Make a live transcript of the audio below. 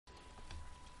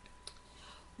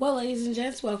Well, ladies and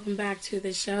gents, welcome back to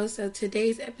the show. So,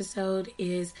 today's episode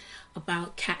is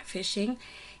about catfishing.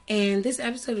 And this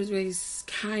episode is really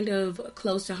kind of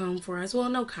close to home for us. Well,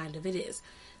 no, kind of, it is.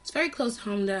 It's very close to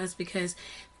home to us because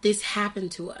this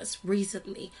happened to us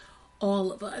recently,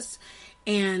 all of us.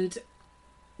 And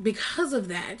because of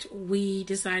that, we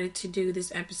decided to do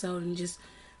this episode and just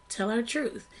tell our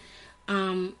truth.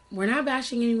 We're not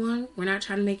bashing anyone. We're not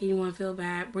trying to make anyone feel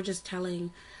bad. We're just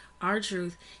telling our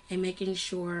truth and making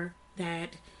sure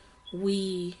that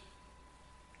we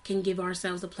can give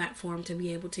ourselves a platform to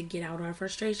be able to get out our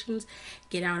frustrations,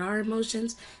 get out our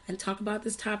emotions, and talk about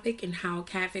this topic and how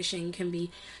catfishing can be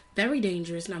very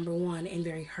dangerous, number one, and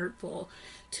very hurtful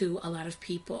to a lot of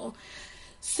people.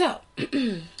 So,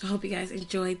 I hope you guys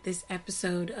enjoyed this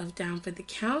episode of Down for the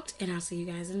Count, and I'll see you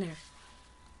guys in there.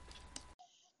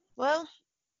 Well,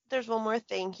 there's one more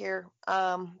thing here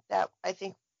that I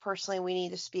think personally we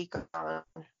need to speak on.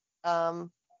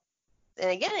 And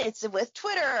again, it's with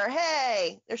Twitter.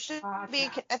 Hey, there should be.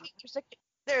 I think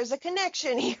there's a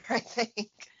connection here. I think.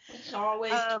 It's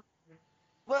always.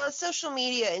 Well, it's social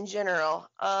media in general.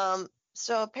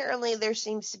 So apparently there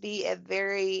seems to be a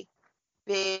very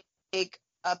big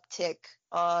uptick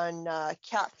on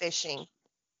catfishing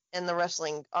in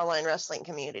the online wrestling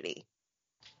community.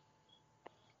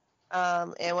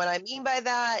 And what I mean by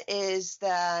that is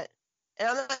that, and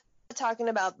I'm not talking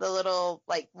about the little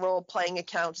like role playing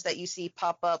accounts that you see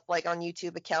pop up like on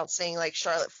YouTube accounts saying like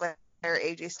Charlotte Flair,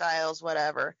 AJ Styles,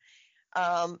 whatever.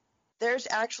 There's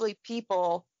actually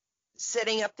people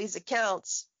setting up these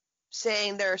accounts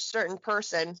saying they're a certain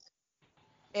person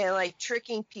and like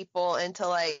tricking people into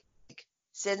like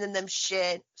sending them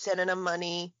shit, sending them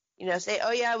money, say,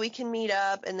 oh yeah, we can meet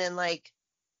up. And then like,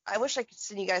 I wish I could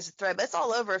send you guys a thread, but it's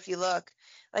all over if you look.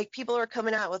 Like people are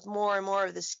coming out with more and more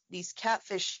of these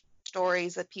catfish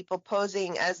stories of people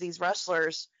posing as these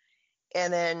wrestlers,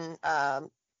 and then of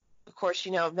course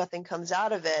nothing comes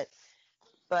out of it.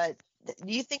 But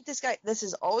do you think this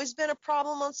has always been a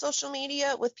problem on social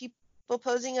media with people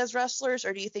posing as wrestlers,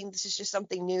 or do you think this is just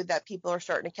something new that people are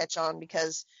starting to catch on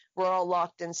because we're all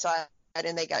locked inside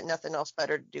and they got nothing else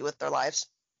better to do with their lives?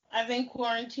 I think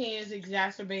quarantine has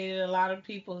exacerbated a lot of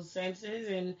people's senses,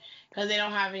 and because they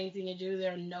don't have anything to do,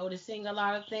 they're noticing a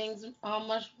lot of things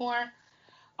much more.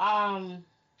 Um,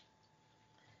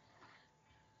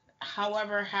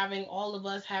 However, having all of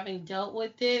us having dealt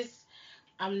with this,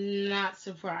 I'm not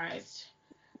surprised.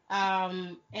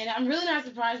 And I'm really not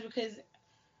surprised because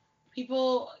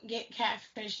people get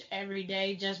catfished every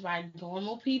day just by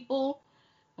normal people.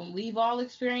 And we've all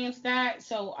experienced that.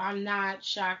 So I'm not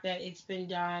shocked that it's been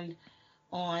done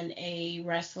on a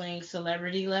wrestling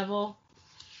celebrity level.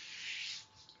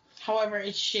 However,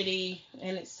 it's shitty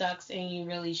and it sucks and you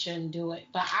really shouldn't do it.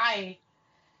 But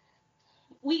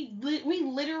we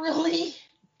literally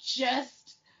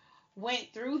just went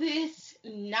through this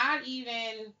not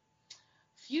even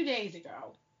a few days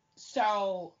ago.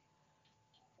 So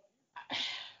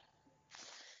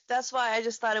that's why I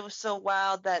just thought it was so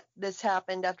wild that this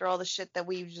happened after all the shit that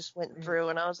we just went through.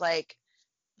 And I was like,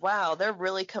 wow, they're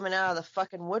really coming out of the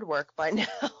fucking woodwork by now.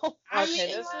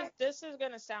 Okay, this is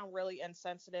gonna sound really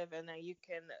insensitive, and then you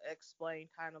can explain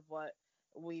kind of what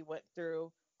we went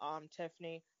through,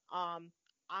 Tiffany.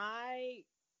 I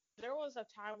There was a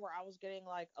time where I was getting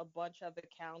like a bunch of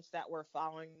accounts that were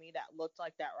following me that looked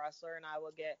like that wrestler, and I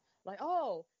would get like,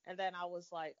 oh, and then I was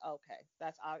like, okay,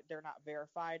 they're not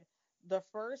verified. The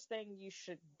first thing you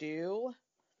should do,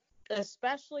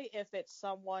 especially if it's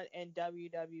someone in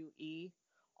WWE,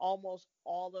 almost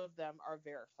all of them are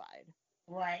verified.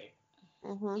 right.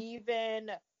 Mm-hmm.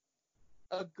 Even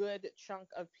a good chunk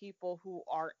of people who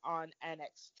are on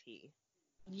NXT.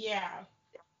 Yeah.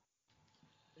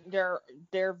 They're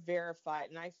verified,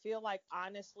 and I feel like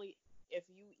honestly, if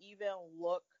you even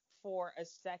look for a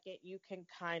second, you can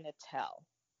kind of tell.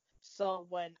 So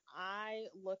when I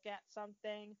look at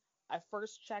something, I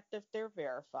first checked if they're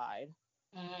verified.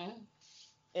 Mm-hmm.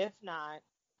 If not,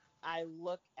 I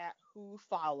look at who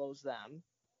follows them.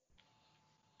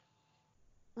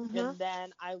 Mm-hmm. And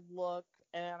then I look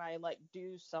and I like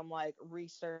do some like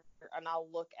research, and I'll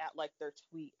look at like their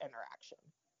tweet interaction.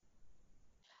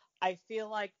 I feel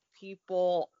like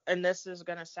people, and this is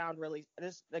gonna sound really,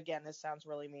 this sounds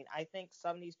really mean. I think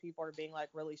some of these people are being like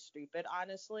really stupid,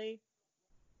 honestly,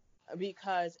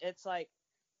 because it's like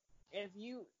if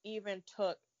you even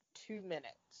took 2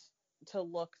 minutes to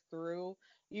look through,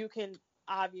 you can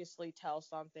obviously tell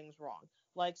something's wrong.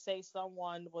 Like, say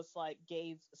someone was like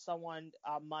gave someone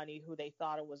money who they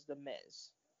thought it was the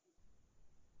Miz,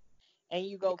 and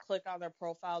you go click on their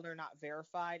profile, they're not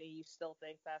verified, and you still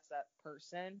think that's that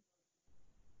person.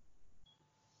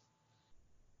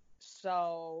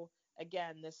 So,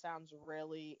 again, this sounds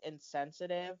really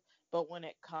insensitive, but when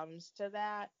it comes to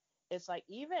that, it's like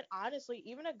even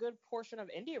a good portion of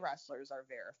indie wrestlers are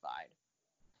verified.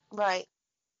 Right.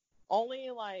 Only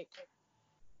like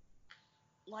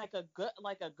a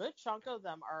good chunk of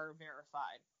them are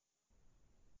verified.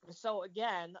 So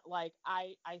again, like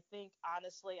I think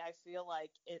honestly, I feel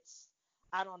like it's,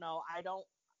 I don't know,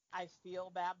 I feel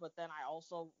bad, but then I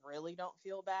also really don't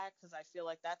feel bad because I feel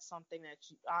like that's something that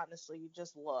you honestly, you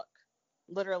just look,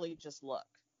 literally just look.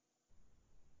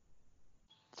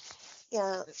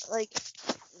 Yeah, like,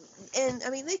 and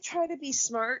I mean, they try to be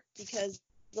smart because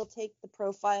they'll take the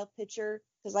profile picture.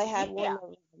 Because I had one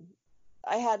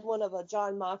of a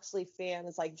John Moxley fan.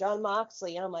 It's like John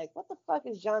Moxley, and I'm like, what the fuck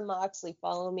is John Moxley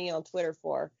following me on Twitter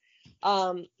for?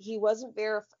 He wasn't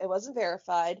it wasn't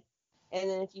verified, and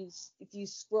then if you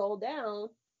scroll down,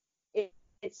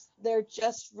 it's they're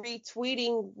just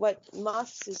retweeting what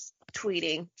Mox is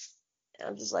tweeting. And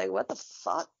I'm just like, what the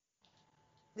fuck?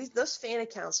 Those fan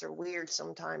accounts are weird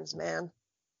sometimes, man.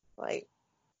 Like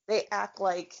they act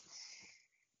like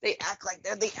they're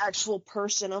the actual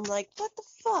person. I'm like, what the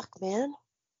fuck, man?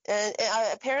 And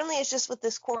apparently, it's just with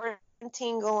this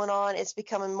quarantine going on, it's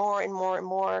becoming more and more and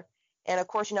more. And of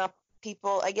course,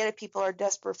 people. I get it. People are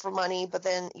desperate for money, but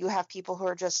then you have people who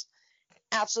are just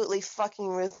absolutely fucking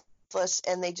ruthless,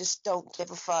 and they just don't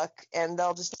give a fuck, and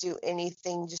they'll just do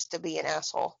anything just to be an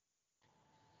asshole.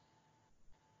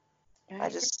 I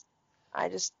just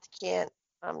can't.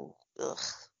 Ugh.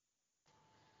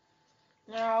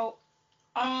 Now,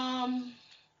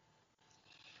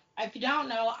 if you don't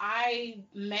know, I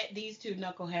met these two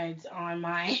knuckleheads on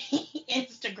my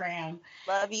Instagram.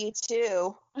 Love you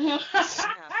too. Yeah,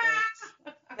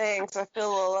 Thanks. I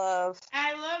feel the love.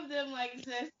 I love them like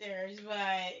sisters,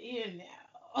 but you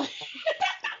know,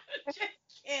 just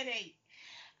kidding.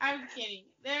 I'm kidding.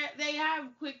 They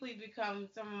have quickly become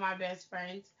some of my best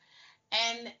friends,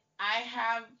 and I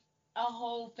have a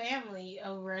whole family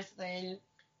of wrestling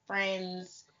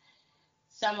friends.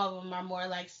 Some of them are more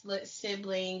like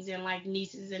siblings and like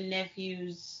nieces and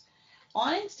nephews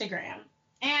on Instagram.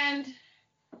 And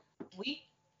we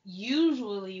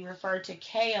usually refer to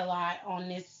Kay a lot on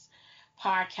this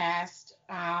podcast.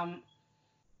 And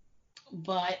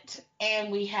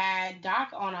we had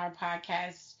Doc on our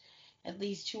podcast at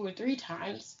least 2 or 3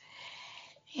 times.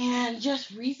 And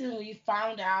just recently we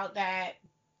found out that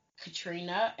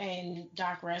Katrina and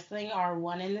Doc Wrestling are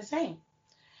one and the same.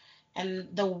 And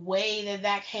the way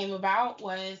that came about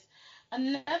was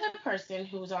another person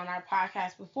who was on our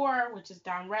podcast before, which is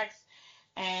Don Rex,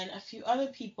 and a few other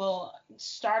people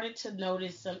started to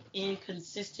notice some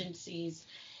inconsistencies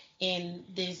in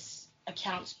this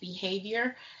account's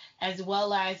behavior, as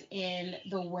well as in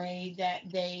the way that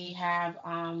they have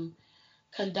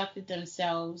conducted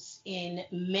themselves in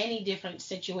many different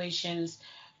situations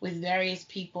with various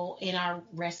people in our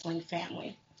wrestling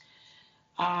family.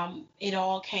 It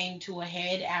all came to a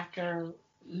head after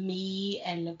me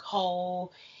and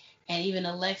Nicole and even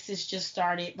Alexis just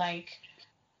started like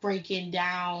breaking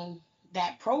down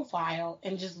that profile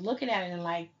and just looking at it and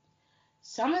like,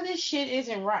 some of this shit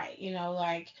isn't right,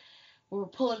 like we're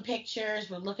pulling pictures,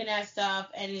 we're looking at stuff,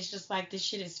 and it's just like, this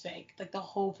shit is fake. Like the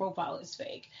whole profile is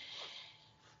fake.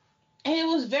 And it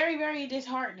was very, very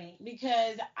disheartening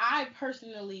because I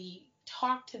personally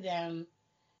talked to them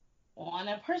on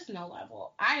a personal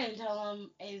level. I didn't tell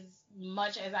them as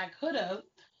much as I could have,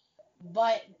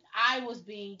 but I was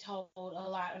being told a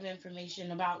lot of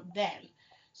information about them.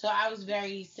 So I was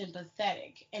very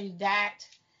sympathetic. And that's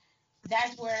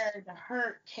where the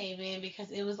hurt came in, because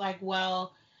it was like,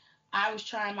 well, I was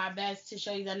trying my best to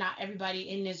show you that not everybody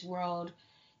in this world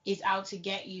is out to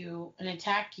get you and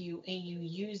attack you, and you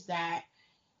use that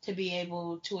to be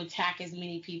able to attack as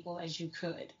many people as you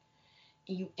could.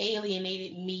 And you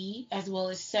alienated me as well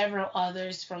as several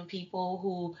others from people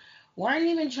who weren't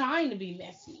even trying to be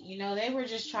messy. They were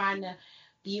just trying to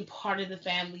be a part of the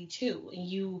family too. And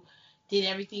you did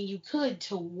everything you could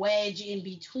to wedge in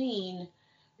between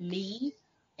me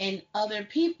and other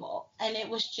people. And it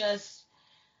was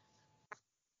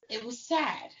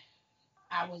sad.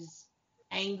 I was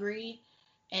angry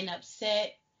and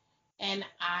upset, and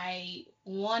I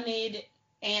wanted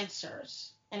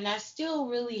answers. And I still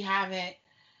really haven't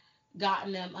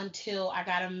gotten them until I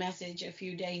got a message a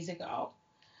few days ago.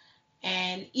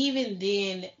 And even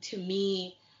then, to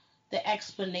me, the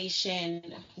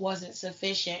explanation wasn't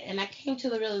sufficient. And I came to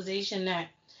the realization that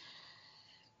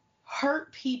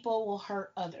hurt people will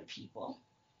hurt other people.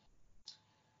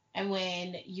 And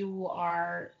when you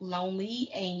are lonely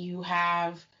and you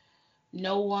have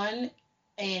no one,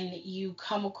 and you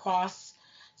come across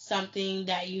something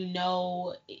that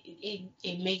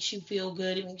it makes you feel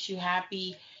good, it makes you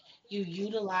happy, you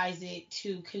utilize it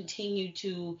to continue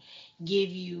to give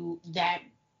you that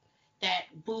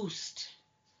boost.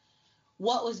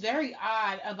 What was very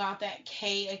odd about that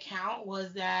K account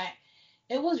was that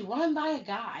it was run by a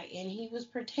guy and he was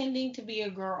pretending to be a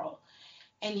girl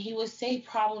and he would say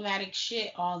problematic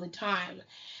shit all the time.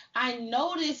 I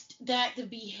noticed that the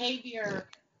behavior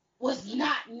was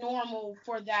not normal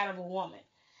for that of a woman.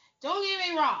 Don't get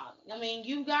me wrong. I mean,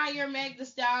 you've got your Meg the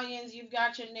Stallions, you've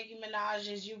got your Nicki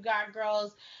Minaj's, you've got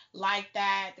girls like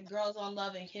that, the girls on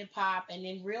Love and Hip Hop, and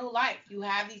in real life, you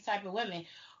have these type of women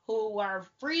who are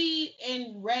free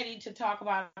and ready to talk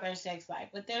about their sex life.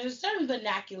 But there's a certain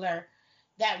vernacular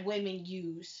that women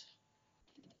use,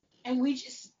 and we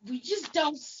just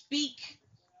don't speak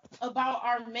about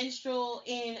our menstrual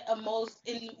in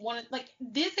one, like,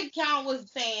 this account was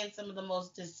saying some of the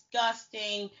most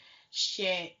disgusting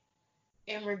shit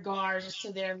in regards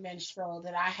to their menstrual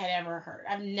that I had ever heard.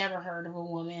 I've never heard of a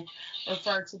woman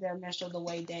refer to their menstrual the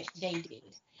way that they did.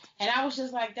 And I was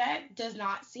just like, that does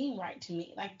not seem right to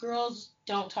me. Like, girls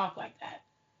don't talk like that.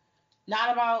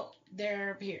 Not about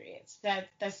their periods.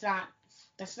 That's not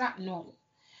normal.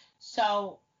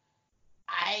 So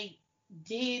I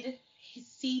did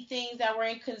see things that were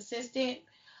inconsistent,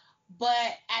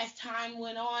 but as time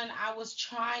went on, I was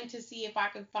trying to see if I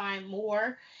could find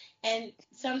more. And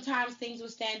sometimes things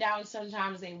would stand out and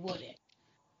sometimes they wouldn't.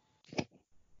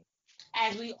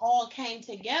 As we all came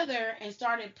together and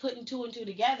started putting two and two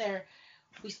together,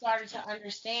 we started to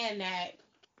understand that,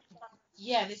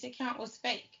 yeah, this account was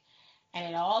fake.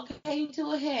 And it all came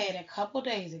to a head a couple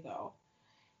days ago.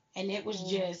 And it was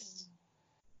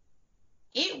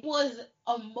it was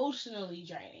emotionally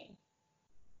draining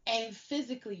and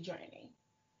physically draining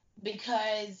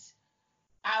because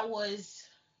I was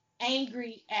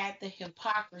angry at the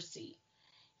hypocrisy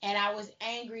and I was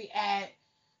angry at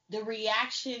the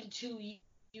reaction to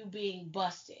you being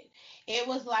busted. It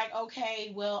was like,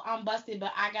 okay, well, I'm busted,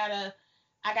 but I gotta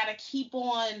keep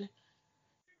on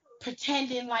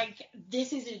pretending like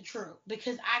this isn't true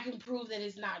because I can prove that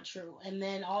it's not true. And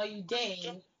then all you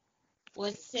did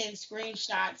was send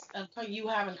screenshots of you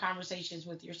having conversations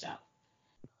with yourself.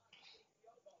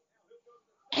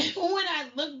 And when I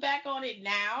look back on it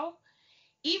now,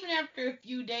 even after a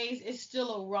few days, it's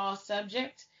still a raw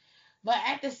subject. But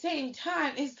at the same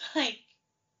time, it's like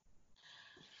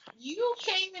you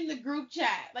came in the group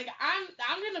chat. Like,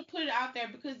 I'm gonna put it out there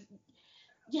because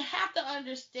you have to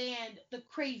understand the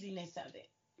craziness of it.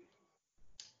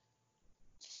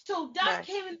 So Doc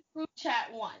came in the group chat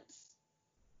once.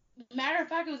 Matter of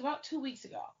fact, it was about 2 weeks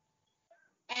ago.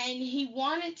 And he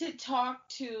wanted to talk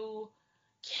to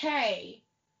Kay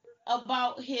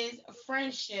about his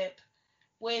friendship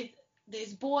with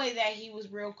this boy that he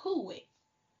was real cool with.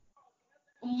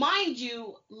 Mind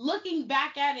you, looking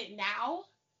back at it now,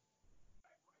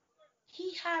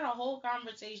 he had a whole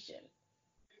conversation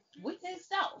with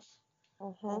himself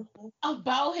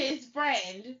about his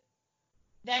friend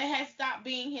that had stopped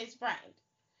being his friend.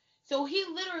 So he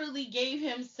literally gave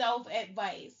himself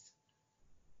advice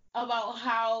about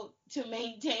how to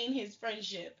maintain his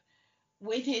friendship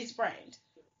with his friend.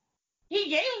 He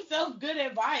gave himself good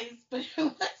advice, but it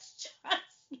was just like,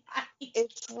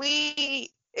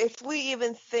 if we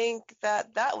even think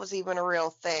that was even a real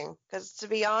thing, because to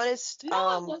be honest,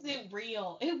 no, it wasn't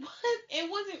real. It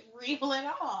wasn't real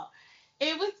at all.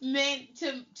 It was meant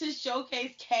to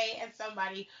showcase Kay as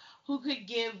somebody who could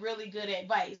give really good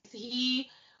advice. He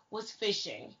was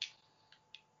fishing,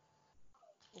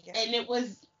 and it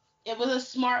was a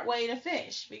smart way to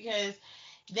fish because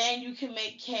then you can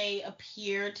make Kay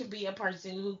appear to be a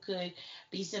person who could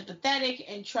be sympathetic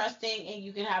and trusting, and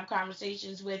you can have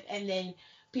conversations with, and then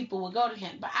people would go to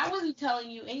him. But I wasn't telling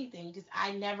you anything because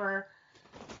I never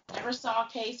saw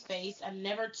Kay's face. I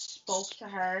never spoke to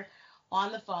her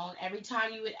on the phone. Every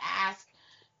time you would ask,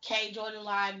 Kay joining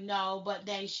live, no, but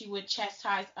then she would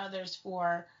chastise others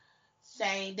for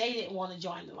saying they didn't want to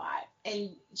join the live.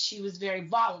 And she was very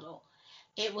volatile.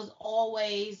 It was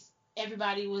always,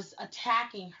 everybody was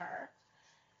attacking her.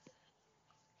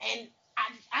 And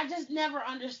I just never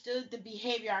understood the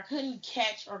behavior. I couldn't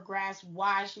catch or grasp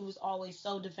why she was always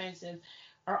so defensive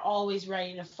or always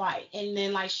ready to fight. And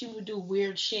then, like, she would do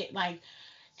weird shit. Like,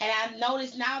 and I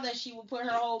noticed now that she would put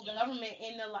her whole government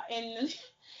in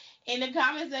the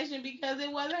comment section because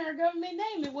it wasn't her government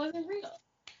name. It wasn't real.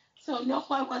 So no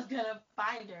one was going to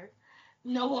find her.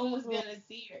 No one was going to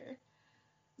see her.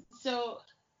 So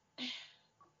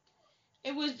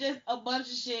it was just a bunch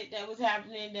of shit that was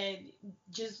happening that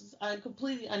just was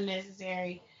completely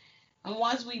unnecessary. And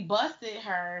once we busted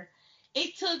her,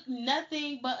 It took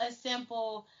nothing but a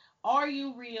simple, "Are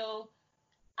you real?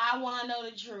 I want to know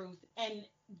the truth," and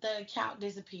the account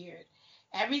disappeared.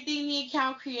 Everything the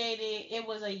account created, it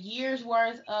was a year's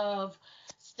worth of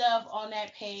stuff on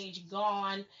that page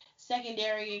gone.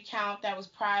 Secondary account that was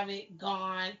private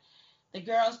gone. The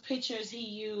girls' pictures he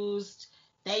used,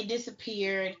 they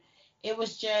disappeared. It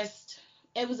was just,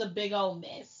 it was a big old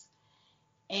mess.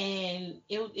 And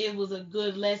it was a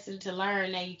good lesson to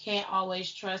learn that you can't always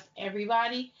trust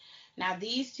everybody. Now,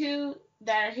 these two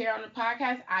that are here on the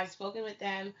podcast, I've spoken with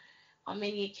them on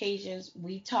many occasions.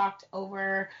 We talked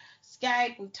over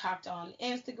Skype, we talked on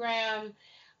Instagram.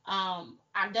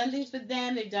 I've done things for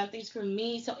them, they've done things for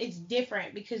me. So it's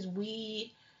different because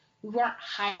we weren't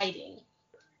hiding.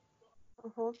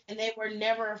 Mm-hmm. And they were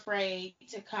never afraid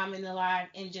to come in the live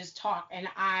and just talk. And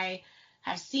I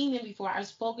have seen them before, I've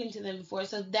spoken to them before.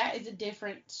 So that is a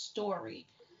different story.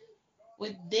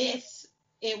 With this,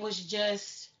 it was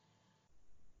just,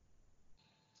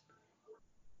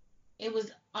 it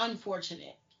was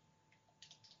unfortunate.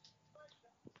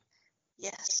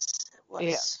 Yes, it was.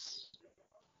 Yes.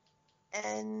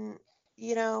 And,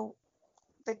 you know,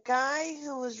 the guy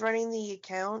who was running the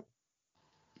account,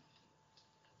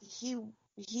 he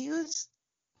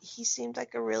he seemed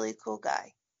like a really cool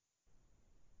guy.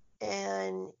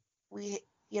 And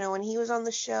when he was on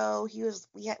the show,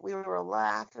 we were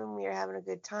laughing, we were having a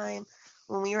good time.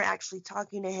 When we were actually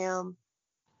talking to him,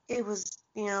 it was,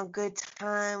 good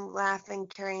time, laughing,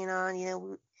 carrying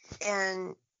on,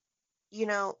 and,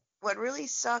 what really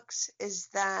sucks is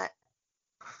that,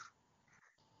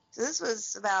 so this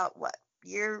was about, what,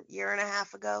 year and a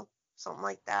half ago, something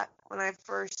like that, when I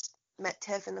first met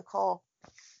Tiff and Nicole.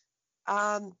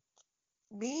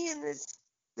 Me and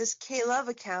this K-Love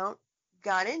account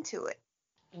got into it.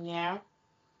 Yeah.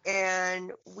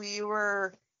 And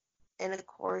of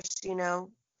course, the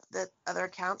other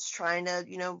accounts trying to,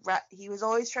 he was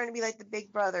always trying to be like the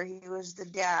big brother. He was the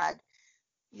dad.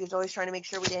 He was always trying to make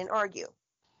sure we didn't argue.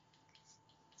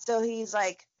 So he's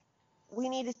like, we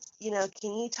need to,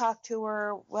 can you talk to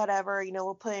her, whatever,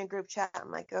 we'll put in a group chat. I'm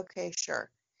like, okay,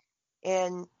 sure.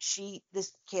 And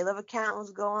this K-Love account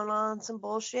was going on some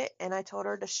bullshit, and I told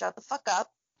her to shut the fuck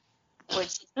up,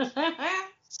 which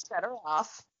set her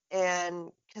off.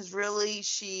 And because really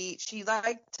she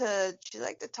liked to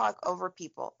talk over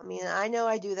people. I mean, I know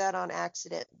I do that on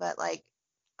accident, but like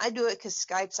I do it because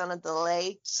Skype's on a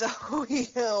delay, so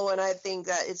when I think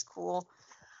that it's cool.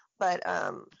 But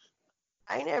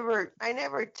I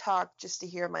never talk just to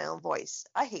hear my own voice.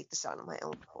 I hate the sound of my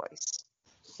own voice.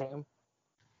 Same.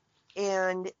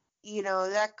 And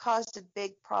that caused a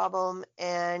big problem.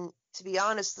 And to be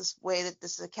honest, this way that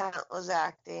this account was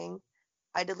acting,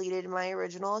 I deleted my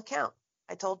original account.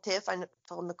 I told Tiff, I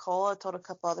told Nicole, I told a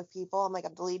couple other people. I'm like,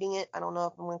 I'm deleting it. I don't know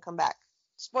if I'm going to come back.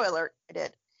 Spoiler, I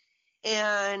did.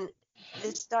 And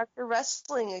this Dr.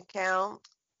 Wrestling account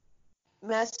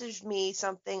messaged me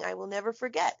something I will never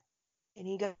forget. And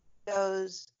he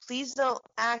goes, please don't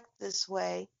act this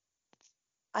way.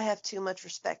 I have too much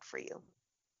respect for you.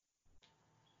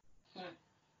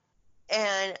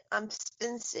 And I'm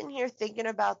been sitting here thinking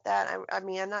about that. I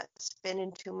mean, I'm not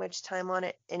spending too much time on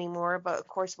it anymore. But of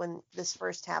course, when this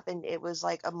first happened, it was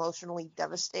like emotionally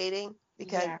devastating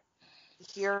because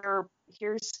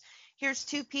here's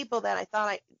two people that I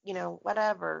thought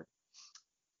whatever.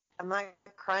 I'm not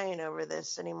crying over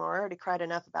this anymore. I already cried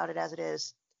enough about it as it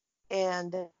is.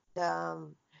 And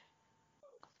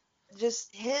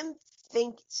just him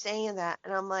saying that,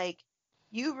 and I'm like,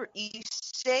 you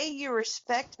say you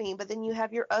respect me, but then you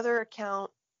have your other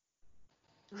account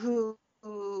who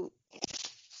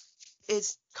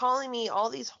is calling me all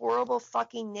these horrible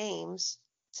fucking names,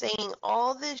 saying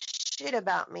all this shit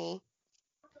about me,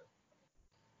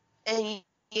 and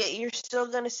yet you're still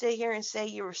going to sit here and say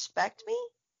you respect me?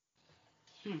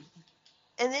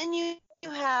 And then you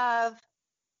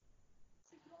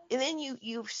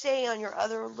say on your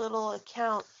other little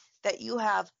account that you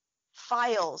have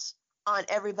files on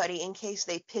everybody in case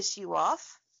they piss you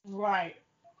off. Right.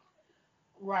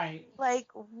 Like,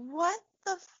 what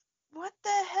the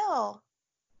hell?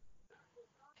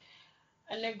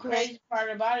 And the crazy part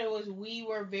about it was we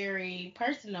were very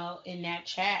personal in that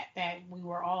chat that we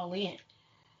were all in.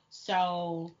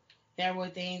 So there were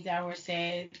things that were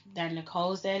said that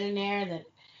Nicole said in there, that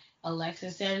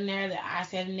Alexa said in there, that I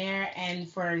said in there, and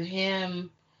for him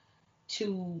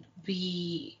to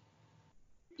be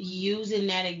using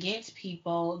that against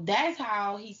people, that's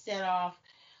how he set off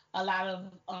a lot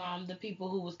of the people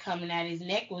who was coming at his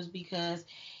neck, was because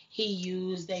he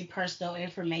used their personal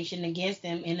information against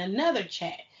them in another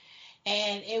chat.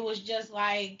 And it was just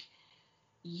like,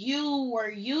 you were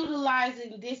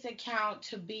utilizing this account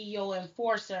to be your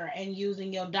enforcer and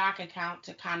using your doc account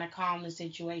to kind of calm the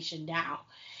situation down.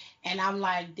 And I'm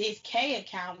like, this K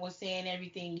account was saying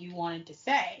everything you wanted to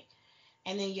say.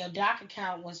 And then your doc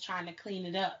account was trying to clean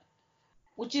it up,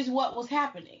 which is what was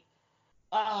happening.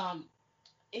 Um,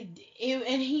 and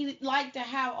he liked to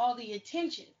have all the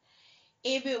attention.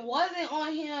 If it wasn't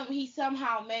on him, he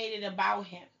somehow made it about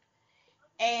him.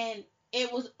 And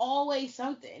it was always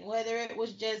something, whether it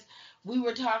was just we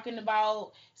were talking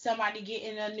about somebody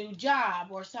getting a new job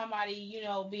or somebody,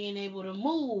 being able to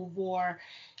move, or,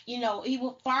 he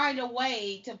would find a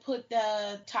way to put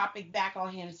the topic back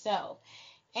on himself.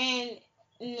 And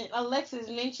Alexis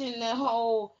mentioned the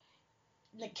whole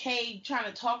the K trying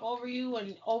to talk over you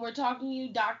and over talking you.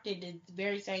 Doc did the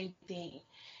very same thing.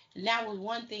 And that was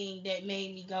one thing that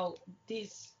made me go,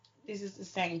 this is the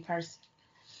same person.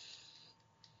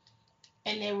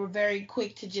 And they were very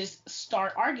quick to just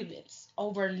start arguments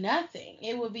over nothing.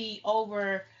 It would be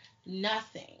over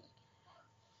nothing.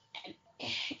 And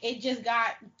it just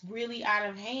got really out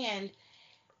of hand.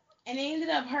 And it ended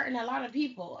up hurting a lot of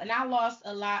people. And I lost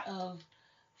a lot of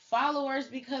followers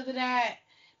because of that.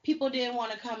 People didn't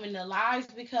want to come into lives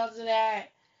because of that.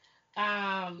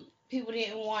 People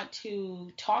didn't want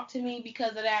to talk to me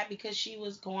because of that, because she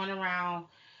was going around,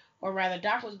 or rather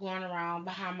Doc was going around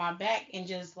behind my back and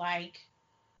just like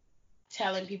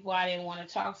telling people I didn't want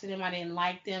to talk to them, I didn't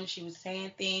like them. She was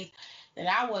saying things that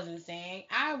I wasn't saying.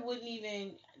 I wouldn't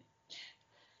even.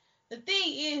 The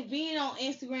thing is, being on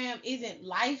Instagram isn't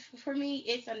life for me.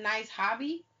 It's a nice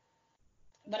hobby,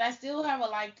 but I still have a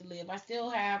life to live. I still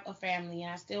have a family,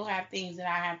 and I still have things that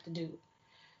I have to do.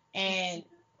 And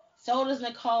so does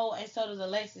Nicole, and so does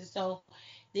Alexis. So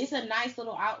this is a nice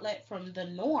little outlet from the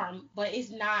norm, but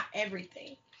it's not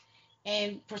everything.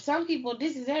 And for some people,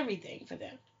 this is everything for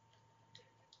them.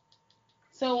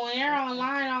 So when they're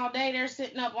online all day, they're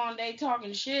sitting up all day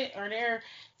talking shit, or they're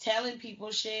telling people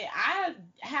shit. I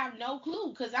have no clue,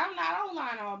 because I'm not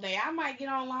online all day. I might get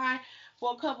online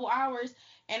for a couple hours,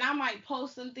 and I might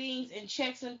post some things and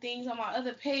check some things on my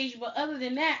other page. But other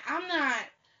than that, I'm not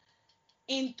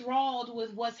enthralled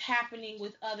with what's happening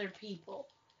with other people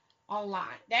online.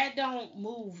 That don't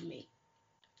move me.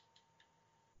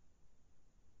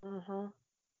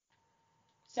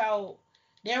 So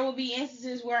there will be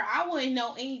instances where I wouldn't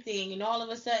know anything, and all of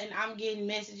a sudden I'm getting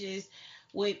messages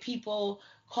with people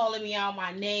calling me out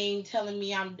my name, telling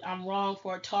me I'm wrong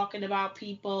for talking about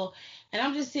people, and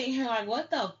I'm just sitting here like,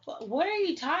 what are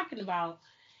you talking about?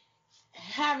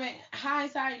 Having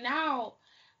hindsight now,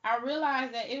 I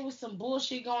realized that it was some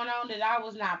bullshit going on that I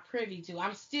was not privy to.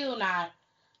 I'm still not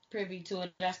privy to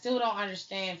it. I still don't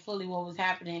understand fully what was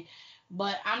happening,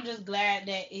 but I'm just glad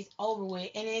that it's over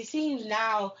with. And it seems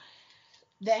now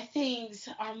that things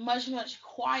are much, much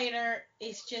quieter.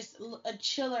 It's just a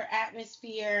chiller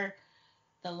atmosphere.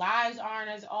 The lives aren't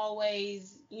as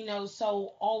always,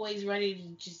 so always ready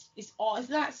to just, it's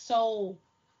not so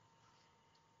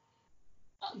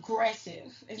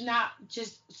aggressive. It's not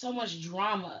just so much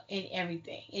drama in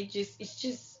everything. It's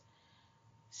just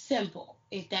simple,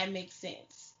 if that makes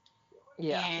sense.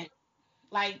 Yeah. And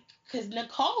like, cause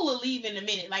Nicole will leave in a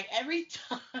minute. Like every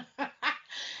time,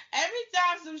 every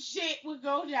time some shit would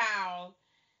go down,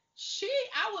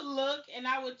 I would look and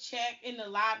I would check in the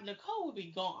live. Nicole would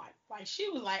be gone. Like she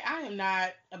was like, I am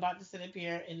not about to sit up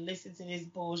here and listen to this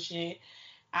bullshit.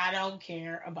 I don't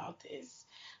care about this.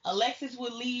 Alexis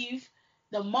would leave.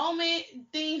 The moment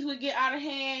things would get out of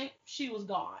hand, she was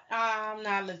gone. I'm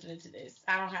not listening to this.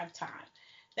 I don't have time.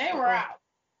 They were out.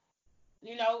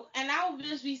 And I would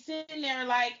just be sitting there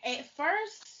like, at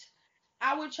first,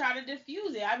 I would try to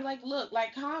diffuse it. I'd be like, look,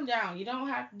 like, calm down. You don't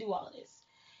have to do all of this.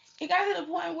 It got to the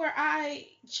point where I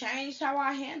changed how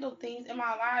I handle things in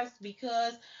my life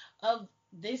because of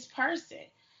this person.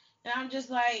 And I'm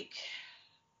just like,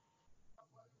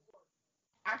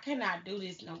 I cannot do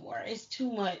this no more. It's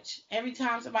too much. Every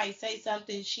time somebody say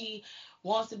something, she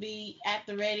wants to be at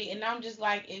the ready. And I'm just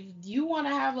like, if you want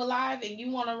to have a live and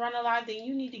you want to run a live, then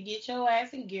you need to get your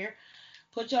ass in gear,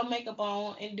 put your makeup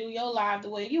on, and do your live the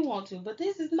way you want to. But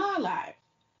this is my live.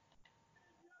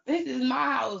 This is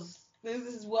my house. This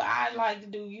is what I like to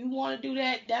do. You want to do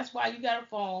that? That's why you got a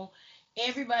phone.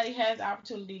 Everybody has the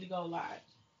opportunity to go live.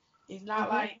 It's not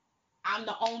like I'm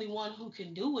the only one who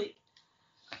can do it.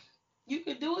 You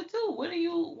could do it too.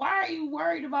 Why are you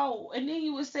worried about? And then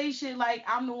you would say shit like,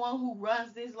 I'm the one who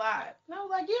runs this live. And I was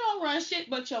like, you don't run shit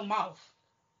but your mouth.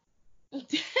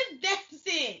 That's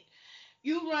it.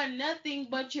 You run nothing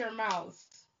but your mouth.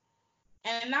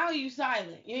 And now you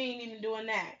silent. You ain't even doing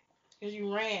that. Because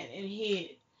you ran and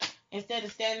hid. instead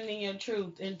of standing in your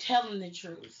truth and telling the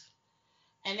truth.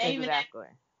 And Exactly.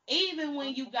 even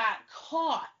when you got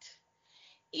caught,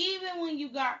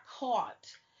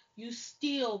 you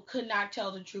still could not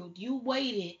tell the truth. You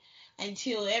waited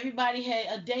until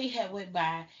a day had went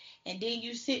by, and then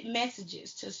you sent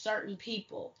messages to certain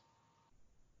people.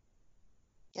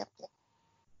 Yep.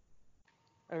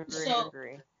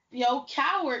 Agree. Your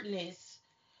cowardness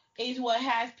is what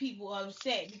has people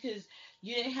upset, because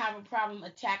you didn't have a problem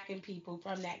attacking people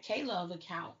from that K-Love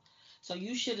account. So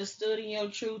you should have stood in your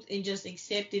truth and just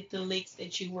accepted the licks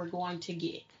that you were going to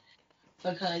get.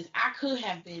 Because I could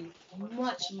have been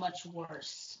much, much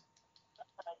worse.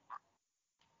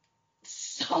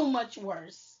 So much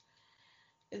worse.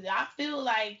 I feel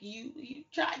like you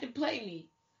tried to play me.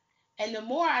 And the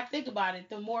more I think about it,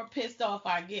 the more pissed off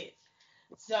I get.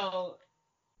 So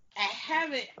I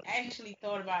haven't actually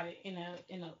thought about it in a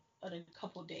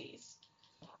couple days.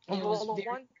 It Well, was the very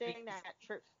one thing that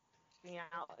trips me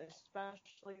out,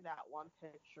 especially that one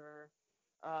picture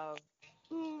of,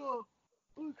 oh,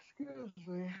 excuse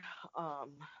me,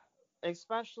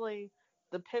 especially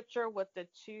the picture with the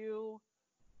two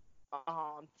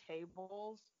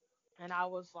tables, and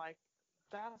that's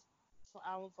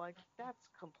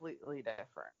completely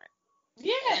different. And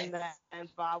yes. then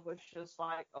Bob was just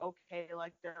like, okay,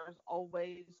 like there's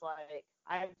always like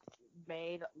I've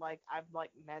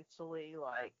like mentally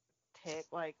like take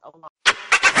like a lot.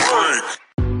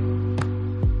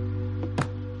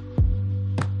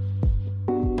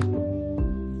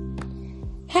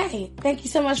 Hey, thank you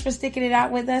so much for sticking it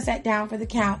out with us at Down for the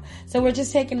Count. So we're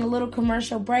just taking a little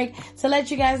commercial break to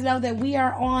let you guys know that we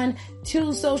are on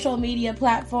 2 social media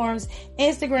platforms,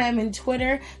 Instagram and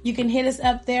Twitter. You can hit us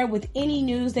up there with any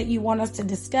news that you want us to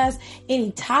discuss,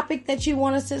 any topic that you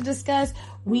want us to discuss.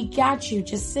 We got you.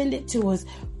 Just send it to us.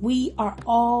 We are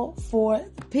all for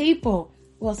the people.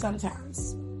 Well,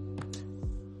 sometimes.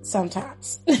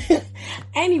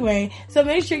 Anyway, so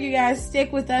make sure you guys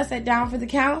stick with us at Down for the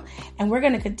Count, and we're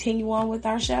going to continue on with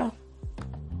our show.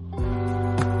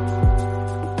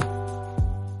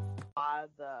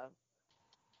 The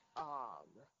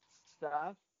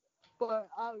stuff, but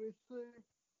obviously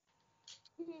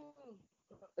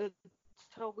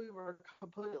until we were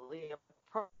completely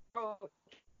approached,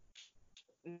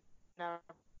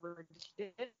 never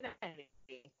did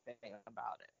anything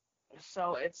about it.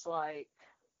 So it's like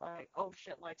oh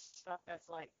shit, like stuff that's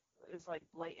like is like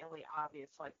blatantly obvious,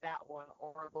 like that one,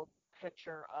 or the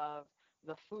picture of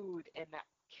the food in that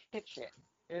kitchen.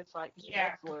 It's like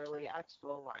that's literally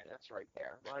expo line that's right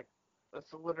there. Like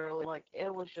it's literally like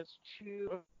it was just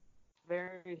too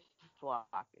very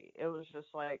sloppy. It was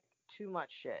just like too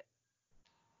much shit.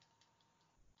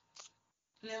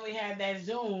 And then we had that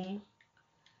Zoom.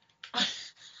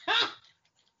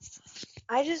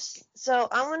 So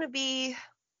I want to be,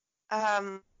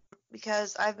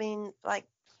 because I've been like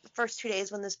the first 2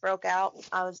 days when this broke out,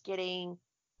 I was getting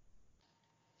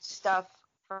stuff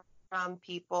from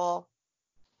people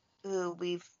who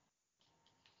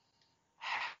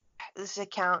this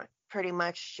account pretty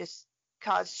much just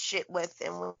caused shit with,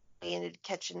 and we ended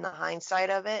catching the hindsight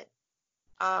of it.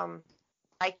 I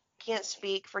can't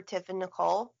speak for Tiff and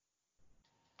Nicole,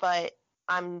 but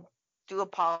I'm do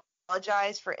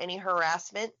apologize for any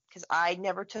harassment, because I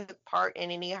never took part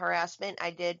in any harassment.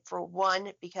 I did, for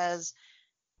one, because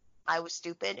I was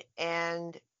stupid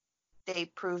and they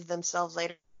proved themselves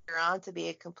later on to be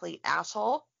a complete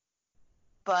asshole.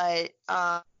 But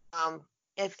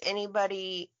if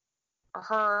anybody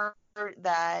heard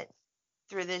that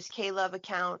through this K-Love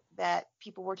account that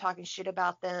people were talking shit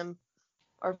about them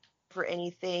or for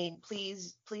anything,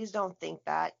 please don't think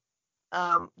that.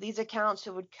 These accounts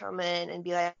who would come in and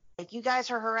be like, you guys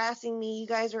are harassing me, you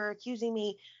guys are accusing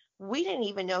me, we didn't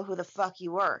even know who the fuck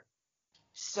you were.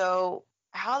 So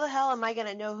how the hell am I going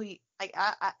to know who you, like,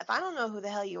 if I don't know who the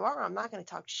hell you are, I'm not going to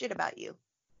talk shit about you.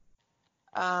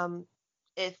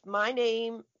 If my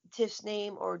name, Tiff's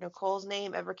name, or Nicole's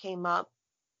name ever came up,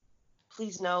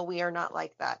 please know we are not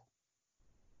like that.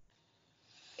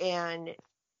 And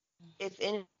if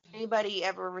anybody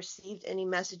ever received any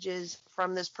messages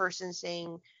from this person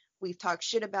saying we've talked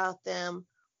shit about them,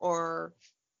 or,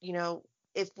 you know,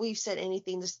 if we said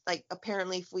anything,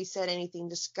 apparently if we said anything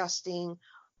disgusting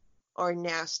or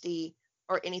nasty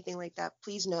or anything like that,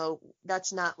 please know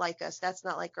that's not like us. That's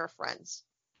not like our friends.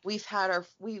 We've had a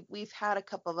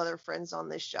couple of other friends on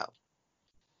this show,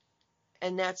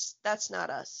 and that's not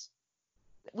us.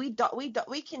 We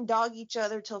can dog each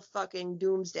other till fucking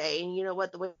doomsday, and you know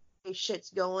what, the way shit's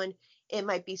going, it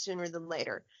might be sooner than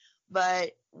later.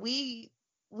 But we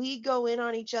we go in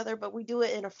on each other, but we do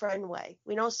it in a friend way.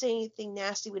 We don't say anything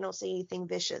nasty. We don't say anything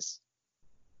vicious.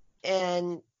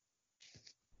 And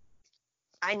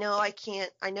I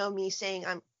know me saying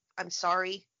I'm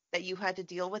sorry that you had to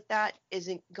deal with that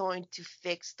isn't going to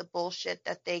fix the bullshit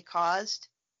that they caused.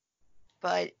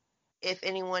 But if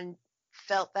anyone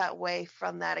felt that way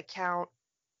from that account,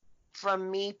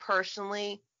 from me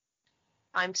personally,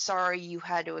 I'm sorry you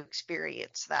had to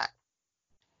experience that.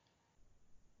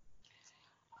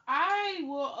 I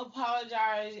will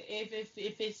apologize if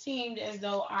it seemed as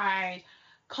though I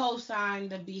co-signed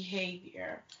the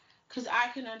behavior, because I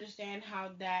can understand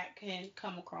how that can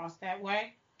come across that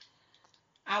way.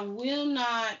 I will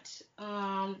not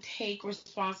take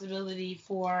responsibility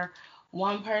for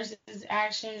one person's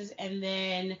actions and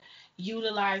then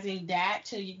utilizing that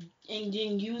to and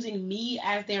then using me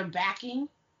as their backing.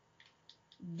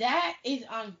 That is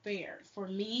unfair for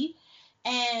me,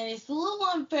 and it's a little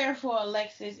unfair for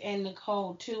Alexis and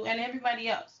Nicole too, and everybody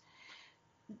else.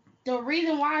 The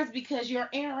reason why is because your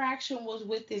interaction was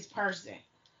with this person,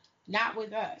 not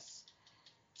with us.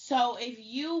 So if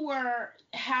you were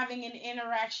having an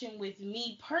interaction with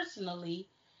me personally,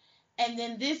 and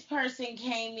then this person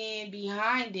came in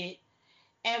behind it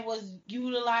and was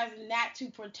utilizing that to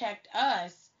protect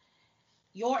us,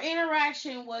 your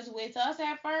interaction was with us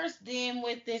at first, then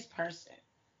with this person.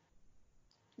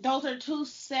 Those are two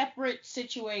separate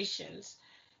situations.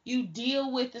 You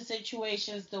deal with the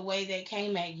situations the way they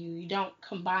came at you. You don't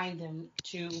combine them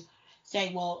to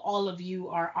say, well, all of you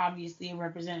are obviously a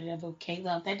representative of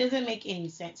K-Love. That doesn't make any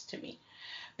sense to me,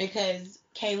 because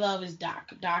K-Love is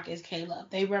Doc. Doc is K-Love.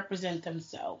 They represent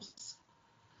themselves.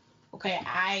 Okay,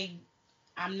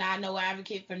 I'm not no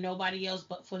advocate for nobody else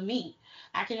but for me.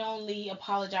 I can only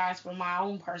apologize for my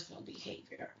own personal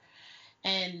behavior.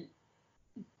 And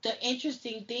the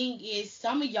interesting thing is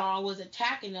some of y'all was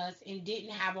attacking us and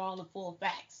didn't have all the full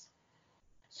facts.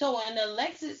 So in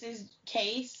Alexis's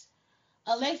case,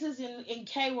 Alexis and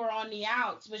Kay were on the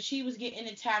outs, but she was getting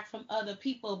attacked from other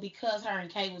people because her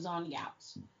and Kay was on the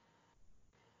outs.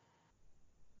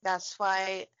 That's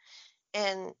why,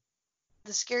 and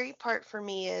the scary part for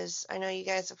me is, I know you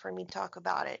guys have heard me talk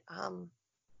about it.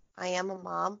 I am a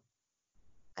mom.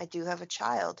 I do have a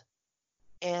child.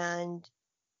 And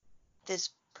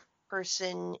this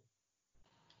person,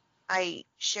 I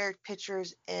shared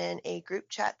pictures in a group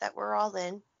chat that we're all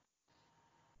in.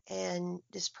 And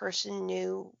this person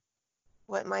knew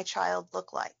what my child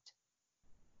looked like.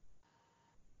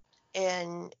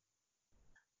 And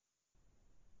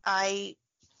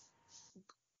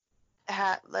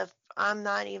I'm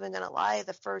not even going to lie,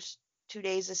 the first 2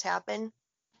 days this happened,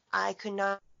 I could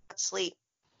not sleep.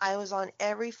 I was on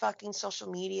every fucking social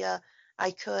media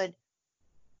I could,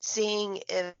 seeing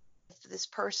if this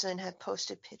person had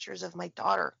posted pictures of my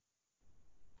daughter.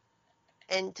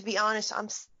 And to be honest, I'm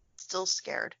still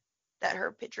scared that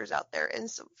her picture's out there, and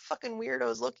some fucking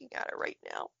weirdo's looking at it right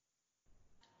now.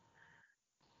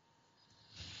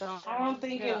 So I don't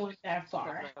think it went that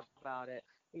far. About it.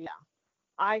 Yeah.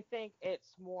 I think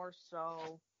it's more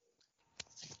so,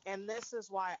 and this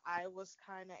is why I was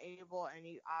kind of able, and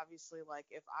you obviously, like,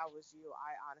 if I was you,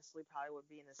 I honestly probably would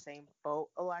be in the same boat,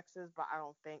 Alexis, but I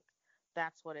don't think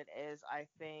that's what it is. I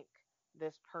think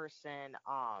this person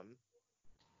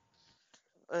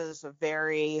is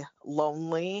very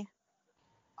lonely,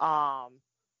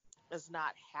 is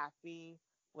not happy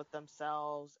with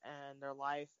themselves and their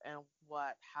life and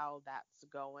how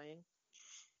that's going.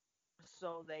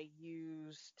 So they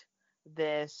used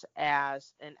this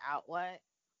as an outlet.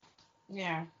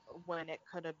 Yeah. When it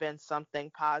could have been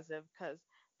something positive, because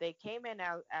they came in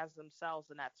as themselves,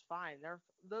 and that's fine. They're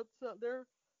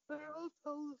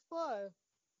fine.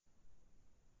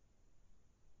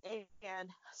 And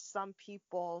some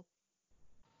people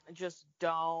just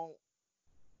don't.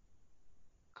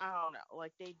 I don't know.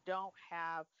 Like, they don't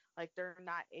have, like, they're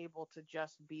not able to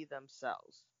just be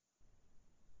themselves.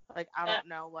 Like, I don't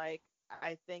know. Like,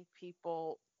 I think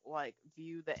people, like,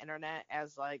 view the internet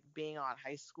as, like, being on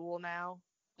high school now.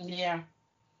 Yeah.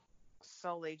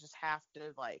 So they just have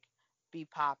to, like, be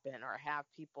popping or have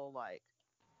people, like,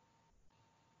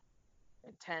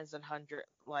 tens and hundred,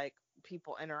 like,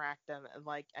 people interact them. And,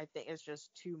 like, I think it's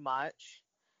just too much.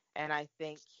 And I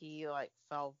think he, like,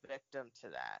 fell victim to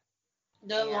that.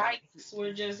 The likes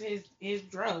were just his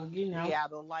drug, you know. Yeah,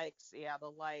 the likes,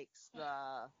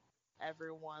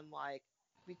 everyone, like,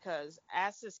 because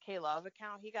as his K-Love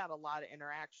account, he got a lot of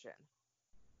interaction.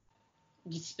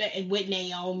 With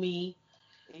Naomi.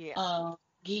 Yeah.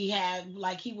 He had,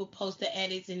 like, he would post the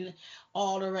edits, and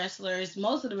all the wrestlers,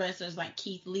 most of the wrestlers, like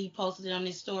Keith Lee posted it on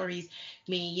his stories,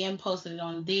 me and Yen posted it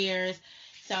on theirs.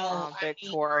 So, I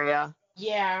mean, Victoria.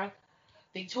 yeah,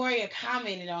 Victoria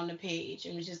commented on the page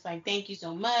and was just like, "Thank you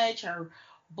so much." Her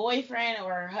boyfriend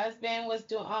or her husband was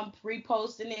doing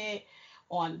reposting it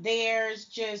on theirs,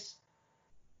 just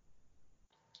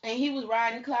and he was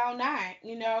riding cloud nine,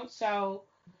 you know. So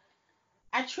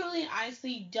I truly,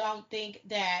 honestly don't think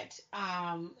that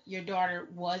your daughter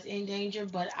was in danger,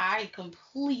 but I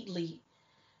completely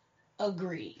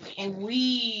agree, and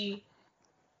we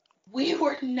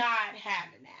were not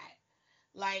having that.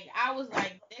 Like I was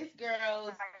like, this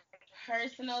girl's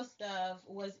personal stuff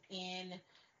was in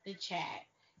the chat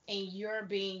and you're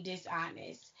being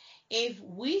dishonest. If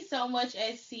we so much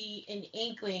as see an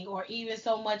inkling or even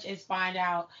so much as find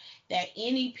out that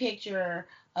any picture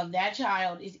of that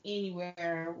child is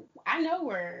anywhere, I know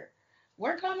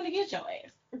we're coming to get your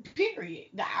ass. Period.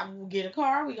 I will get a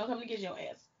car, we gonna come to get your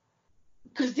ass.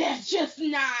 Cause that's just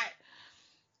not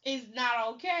is not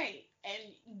okay.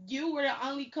 And you were the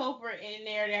only culprit in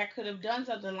there that could have done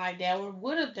something like that or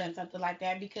would have done something like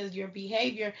that because your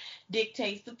behavior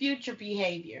dictates the future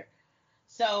behavior.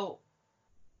 So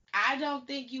I don't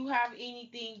think you have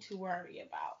anything to worry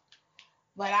about.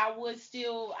 But I would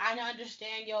still I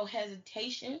understand your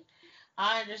hesitation.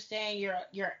 I understand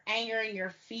your anger and your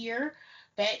fear.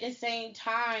 But at the same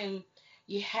time,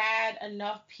 you had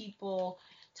enough people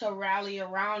to rally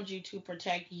around you to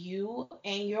protect you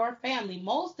and your family.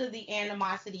 Most of the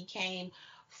animosity came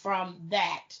from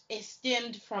that. It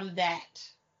stemmed from that.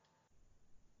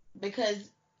 Because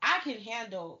I can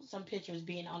handle some pictures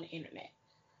being on the internet.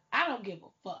 I don't give a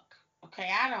fuck. Okay,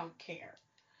 I don't care.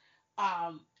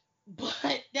 Um,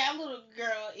 but that little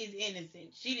girl is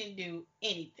innocent. She didn't do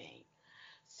anything.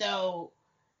 So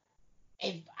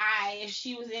if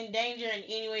she was in danger in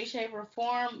any way, shape, or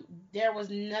form, there was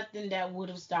nothing that would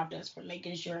have stopped us from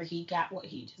making sure he got what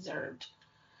he deserved.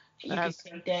 And That's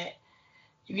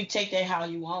you can take that how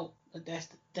you want, but that's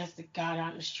the God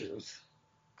honest truth.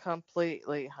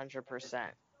 completely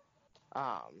 100%.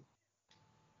 Um,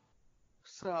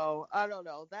 so I don't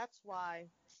know. That's why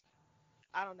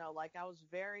I don't know. Like I was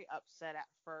very upset at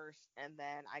first, and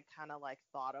then I kind of like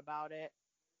thought about it,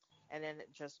 and then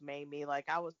it just made me like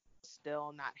I was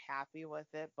still not happy with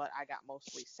it, but I got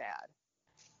mostly sad.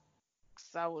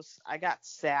 So I got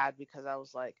sad because I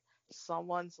was like,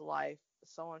 someone's life,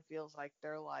 someone feels like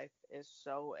their life is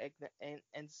so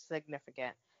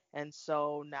insignificant and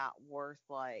so not worth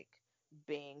like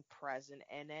being present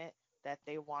in it that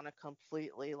they want to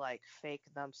completely like fake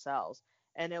themselves.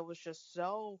 And it was just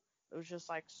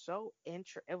like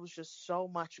it was just so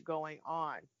much going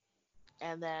on.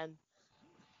 And then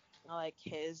like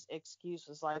his excuse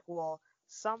was like, well,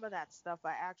 some of that stuff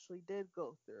I actually did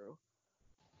go through.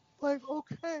 Like,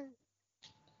 okay.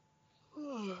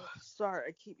 Sorry,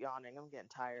 I keep yawning. I'm getting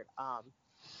tired.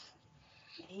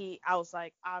 I was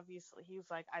like, obviously, he was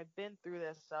like, I've been through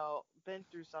this, so been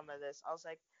through some of this. I was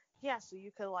like, yeah, so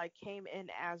you could like came in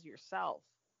as yourself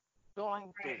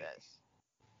going through Right. this.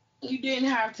 You didn't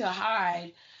have to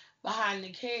hide behind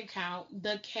the K account.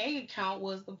 The K account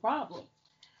was the problem.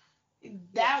 Yeah,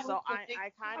 That was so the big I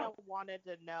kind problem. of wanted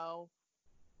to know.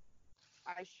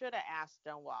 I should have asked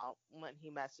him well when he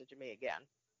messaged me again,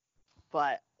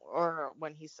 but or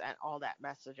when he sent all that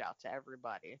message out to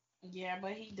everybody. Yeah,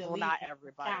 but he Well, deleted not the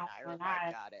everybody, account not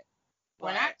everybody got it,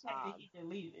 when I but checked it. He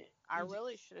deleted it. I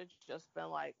really should have just been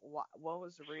like, what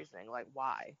was the reasoning? Like,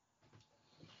 why?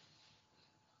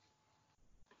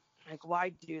 Like, why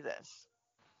do this?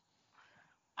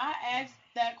 I asked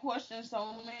that question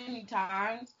so many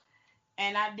times,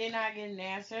 and I did not get an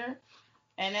answer.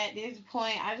 And at this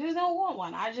point, I just don't want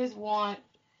one. I just want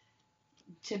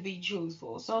to be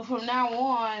truthful. So from now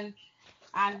on,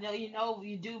 I know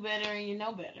you do better and you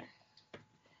know better.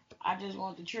 I just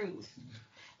want the truth.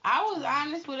 I was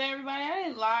honest with everybody. I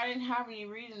didn't lie. I didn't have any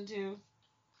reason to.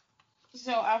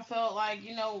 So I felt like,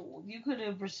 you could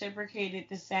have reciprocated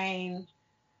the same,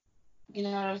 you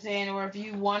know what I'm saying? Or if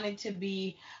you wanted to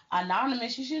be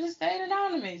anonymous, you should have stayed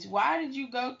anonymous. Why did you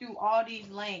go through all these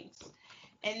lengths?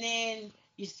 And then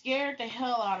you scared the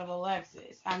hell out of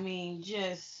Alexis. I mean,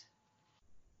 just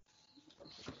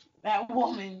that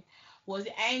woman was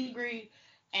angry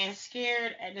and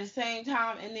scared at the same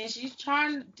time. And then she's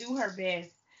trying to do her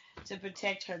best to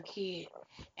protect her kid.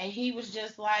 And he was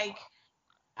just like,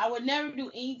 I would never do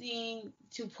anything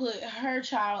to put her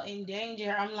child in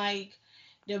danger. I'm like,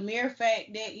 the mere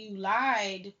fact that you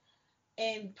lied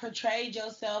and portrayed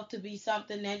yourself to be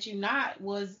something that you're not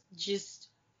was just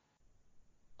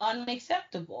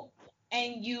unacceptable.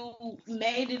 And you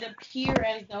made it appear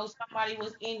as though somebody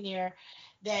was in there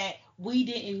that we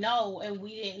didn't know and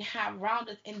we didn't have around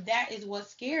us, and that is what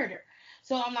scared her.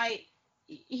 So I'm like,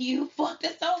 you fucked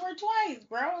us over twice,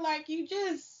 bro. Like, you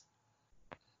just,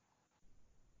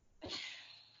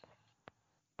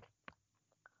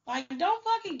 like, don't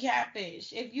fucking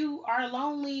catfish. If you are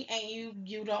lonely and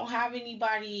you don't have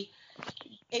anybody,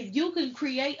 if you can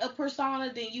create a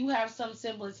persona, then you have some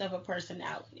semblance of a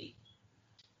personality.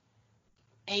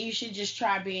 And you should just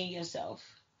try being yourself.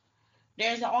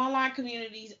 There's online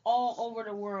communities all over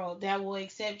the world that will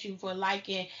accept you for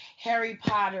liking Harry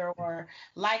Potter or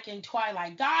liking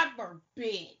Twilight. God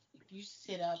forbid you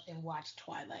sit up and watch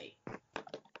Twilight.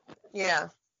 Yeah.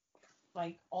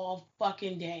 Like all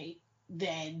fucking day.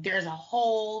 Then there's a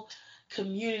whole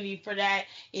community for that.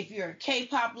 If you're a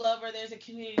K-pop lover, there's a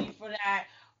community for that.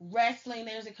 Wrestling,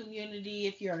 there's a community.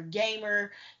 If you're a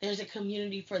gamer, there's a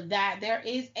community for that. There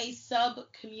is a sub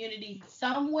community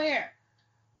somewhere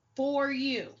for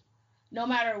you. No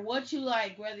matter what you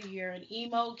like, whether you're an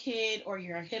emo kid or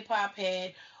you're a hip hop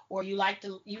head or you like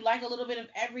a little bit of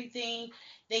everything,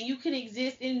 then you can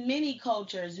exist in many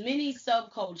cultures, many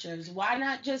subcultures. Why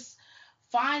not just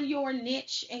find your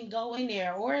niche and go in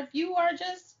there? Or if you are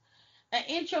just an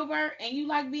introvert and you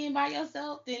like being by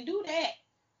yourself, then do that.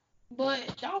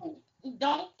 But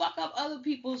don't fuck up other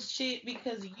people's shit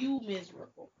because you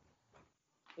miserable.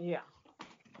 Yeah.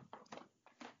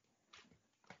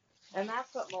 And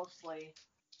that's what mostly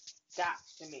got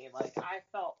to me. Like, I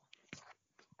felt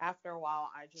after a while,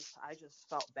 I just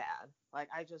felt bad. Like,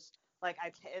 I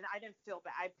didn't feel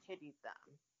bad. I pitied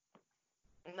them.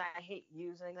 And I hate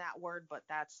using that word, but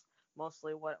that's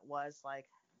mostly what it was. Like,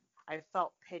 I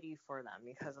felt pity for them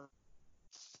because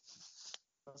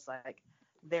it was like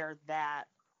they're that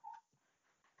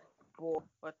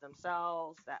with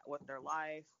themselves, that with their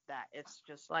life, that it's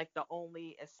just like the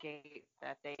only escape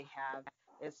that they have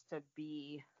is to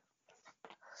be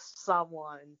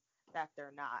someone that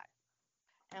they're not.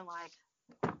 And like,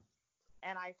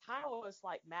 and I kind of was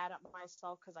like mad at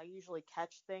myself because I usually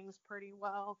catch things pretty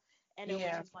well, and it was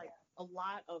just like a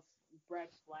lot of red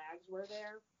flags were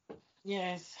there.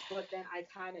 Yes. But then I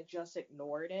kind of just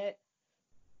ignored it.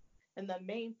 And the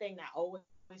main thing that always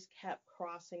kept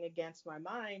crossing against my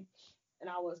mind, and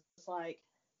I was like,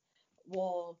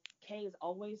 well, Kay is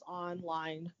always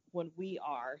online when we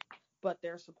are, but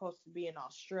they're supposed to be in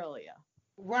Australia.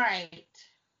 Right.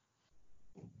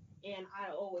 And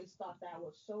I always thought that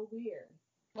was so weird.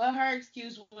 Well, her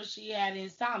excuse was she had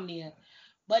insomnia.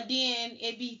 But then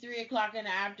it'd be 3 o'clock in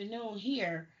the afternoon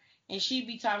here, and she'd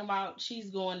be talking about she's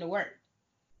going to work.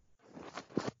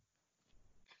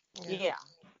 Yeah.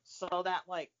 So that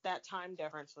that time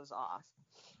difference was off.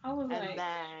 And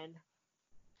then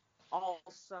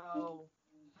also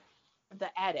the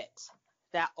edits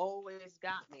that always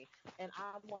got me. And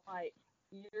I'm like,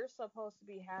 you're supposed to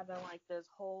be having like this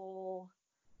whole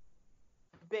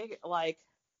big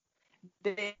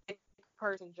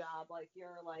person job, like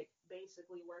you're like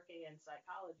basically working in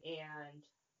psychology and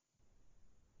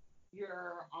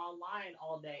you're online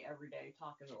all day every day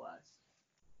talking to us.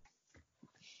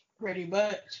 Pretty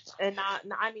much. And not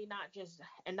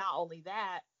only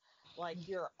that, like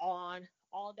you're on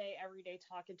all day every day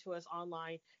talking to us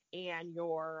online, and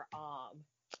you're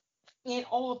in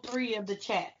all three of the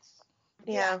chats.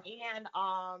 Yeah. And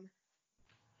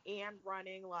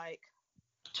running like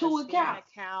 2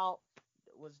 accounts. Account,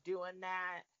 was doing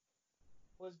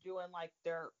like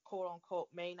their quote unquote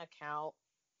main account,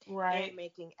 right, and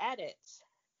making edits.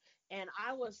 And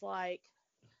I was like,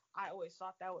 I always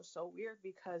thought that was so weird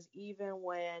because even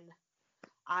when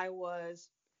I was,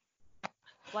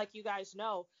 like, you guys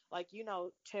know, like, you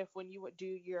know, Tiff, when you would do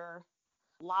your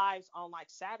lives on like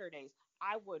Saturdays,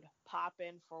 I would pop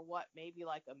in for what, maybe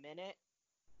like a minute,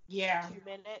 2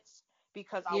 minutes,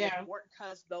 because I would work,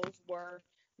 because those were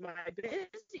my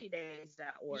busy days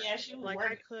at work. Yeah, she was like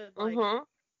working. I could like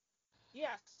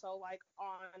yeah, so like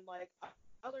on like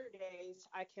other days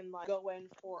I can like go in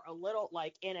for a little,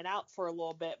 like in and out for a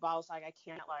little bit, but I was like, I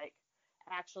can't like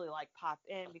actually like pop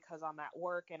in because I'm at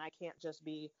work, and I can't just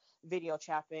be video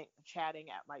chatting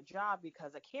at my job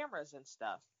because of cameras and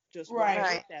stuff, just what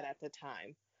I looked at the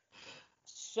time.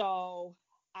 So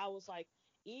I was like,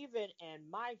 even in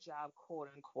my job, quote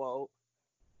unquote,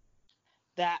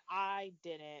 that I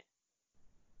didn't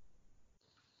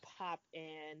pop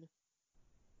in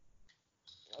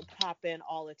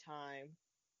all the time,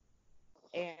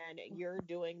 and you're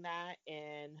doing that,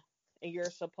 and you're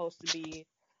supposed to be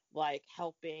like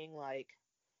helping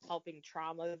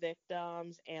trauma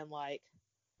victims, and like,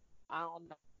 I don't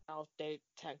know if they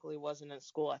technically wasn't in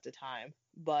school at the time,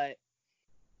 but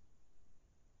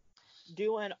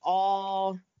doing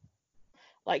all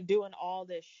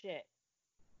this shit,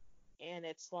 and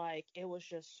it's like it was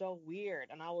just so weird,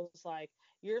 and I was like,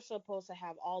 you're supposed to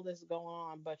have all this going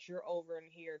on, but you're over in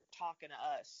here talking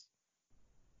to us.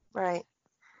 Right.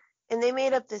 And they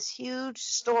made up this huge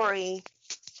story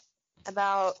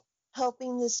about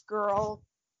helping this girl,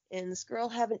 and this girl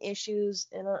having issues.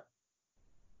 And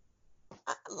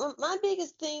my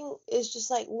biggest thing is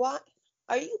just like, what?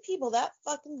 Are you people that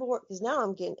fucking bored? Because now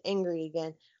I'm getting angry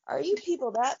again. Are you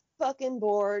people that fucking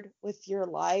bored with your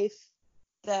life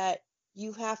that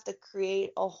you have to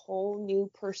create a whole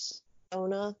new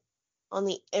persona on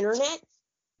the internet?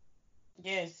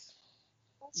 Yes.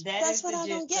 That's what I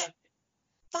don't get.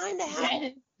 Find a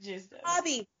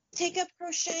hobby. Take up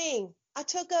crocheting. I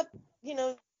took up,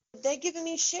 they're giving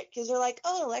me shit because they're like,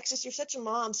 oh, Alexis, you're such a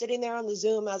mom sitting there on the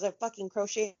Zoom as I'm fucking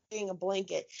crocheting a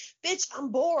blanket. Bitch, I'm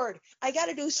bored. I got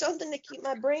to do something to keep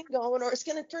my brain going or it's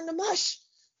going to turn to mush.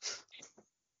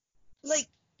 Like,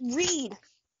 read.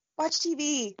 Watch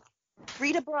TV.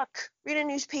 Read a book. Read a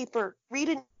newspaper. Read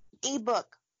an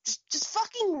ebook. Just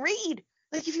fucking read.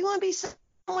 Like, if you want to be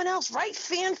someone else, write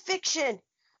fan fiction.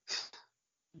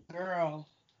 Girl.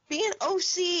 Be an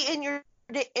OC in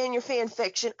your fan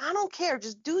fiction. I don't care.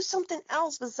 Just do something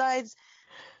else besides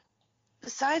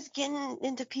getting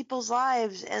into people's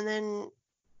lives and then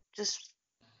just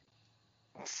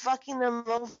fucking them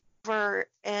over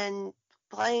and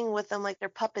playing with them like they're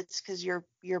puppets because you're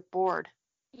bored.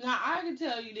 Now I can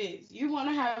tell you this: you want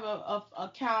to have a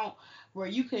account where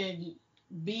you can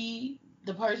be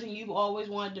the person you've always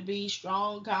wanted to be,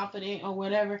 strong, confident, or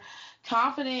whatever.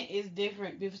 Confident is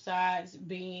different besides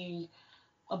being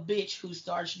a bitch who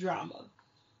starts drama.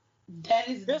 That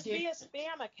is just different. Be a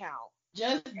spam account.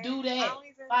 Just do that.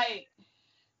 Like,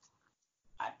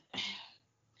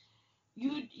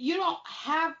 you don't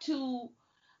have to.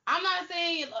 I'm not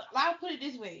saying. I'll put it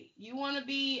this way: you want to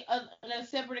be a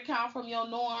separate account from your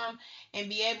norm and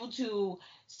be able to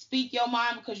speak your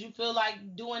mind because you feel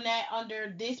like doing that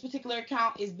under this particular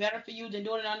account is better for you than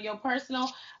doing it under your personal.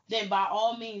 Then by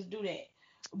all means do that.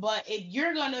 But if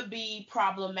you're gonna be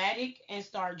problematic and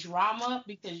start drama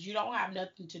because you don't have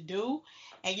nothing to do,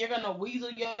 and you're gonna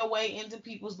weasel your way into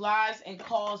people's lives and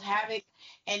cause havoc,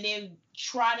 and then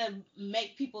try to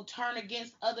make people turn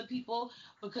against other people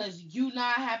because you're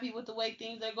not happy with the way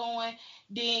things are going,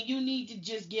 then you need to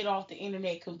just get off the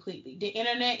internet completely. The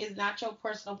internet is not your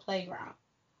personal playground.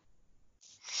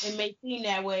 It may seem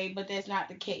that way, but that's not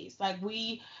the case. Like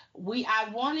I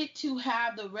wanted to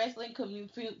have the wrestling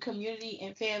community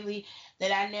and family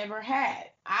that I never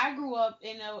had. I grew up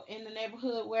in the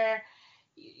neighborhood where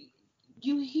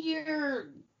you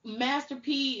hear Master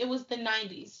P. It was the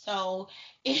 90s, so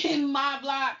in my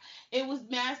block it was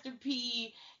Master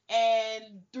P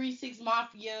and 3-6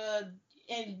 Mafia,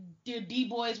 and the D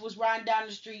Boys was riding down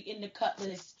the street in the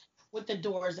Cutlass with the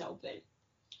doors open.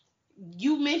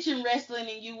 You mentioned wrestling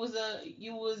and you was a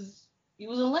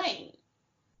lame,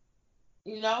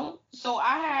 so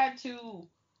I had to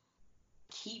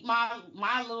keep my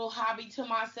little hobby to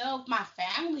myself. My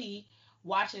family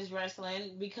watches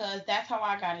wrestling because that's how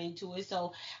I got into it,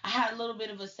 so I had a little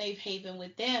bit of a safe haven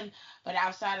with them. But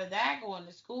outside of that, going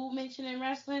to school mentioning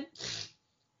wrestling,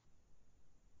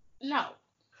 no,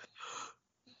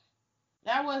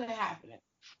 that wasn't happening.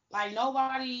 Like,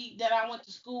 nobody that I went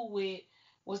to school with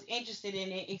was interested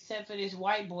in it except for this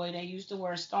white boy that used to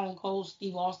wear Stone Cold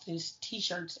Steve Austin's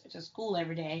t-shirts to school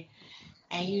every day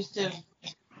and used to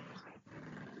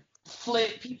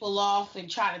flip people off and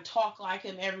try to talk like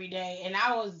him every day. And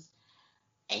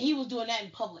he was doing that in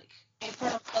public in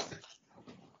front of other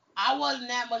people. I wasn't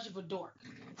that much of a dork.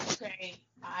 Okay.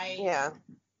 Yeah.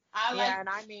 And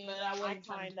I mean,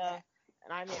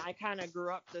 I kind of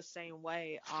grew up the same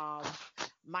way.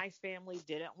 My family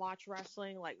didn't watch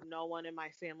wrestling. Like, no one in my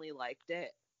family liked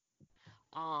it.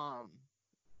 No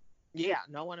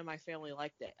one in my family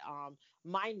liked it.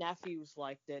 My nephews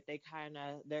liked it.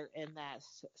 They're in that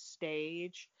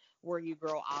stage where you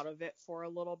grow out of it for a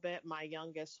little bit. My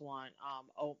youngest one,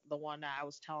 the one that I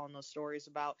was telling the stories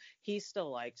about, he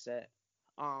still likes it.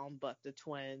 But the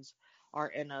twins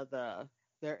are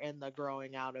they're in the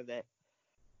growing out of it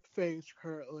phase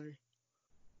currently.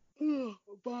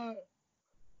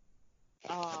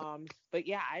 But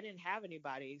yeah, I didn't have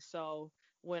anybody. So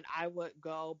when I would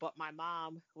go, but my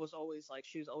mom was always like,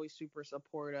 she was always super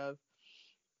supportive.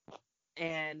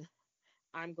 And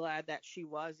I'm glad that she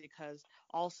was, because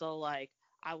also, like,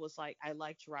 I was like, I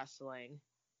liked wrestling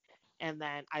and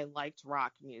then I liked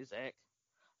rock music.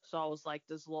 So I was like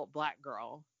this little black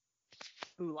girl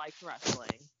who liked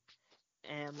wrestling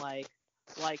and liked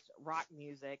rock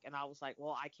music. And I was like,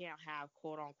 well, I can't have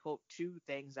quote unquote two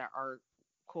things that are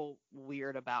quote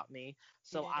weird about me.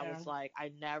 So I Yeah. was like,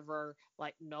 I never,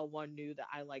 like, no one knew that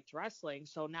I liked wrestling.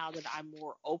 So now that I'm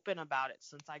more open about it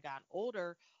since I got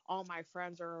older, all my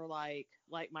friends are like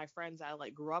my friends I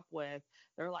like grew up with,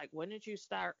 they're like, when did you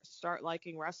start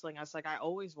liking wrestling? I was like, I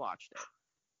always watched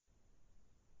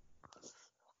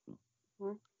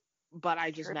it. But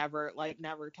I just never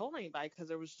told anybody because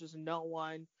there was just no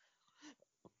one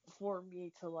for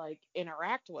me to like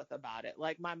interact with about it.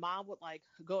 Like my mom would like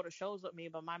go to shows with me,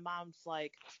 but my mom's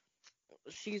like,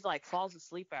 she's like falls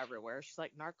asleep everywhere. She's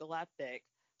like narcoleptic.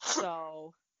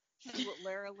 So she would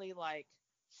literally like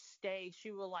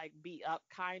she would like be up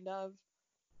kind of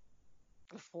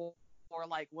for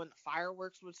like when the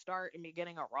fireworks would start in the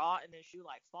beginning of Raw, and then she would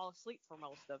like fall asleep for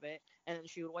most of it, and then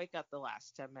she would wake up the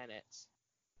last 10 minutes.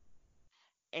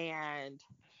 And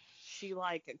she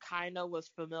like kind of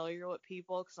was familiar with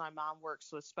people because my mom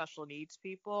works with special needs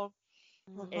people.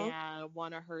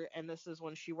 And this is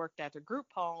when she worked at the group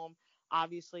home.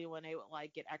 Obviously, when they would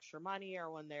like get extra money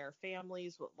or when their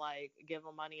families would like give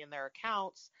them money in their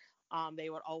accounts, they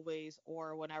would always,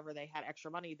 or whenever they had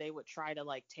extra money, they would try to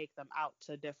like take them out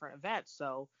to different events.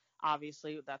 So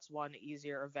obviously that's one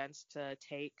easier events to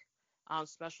take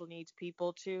special needs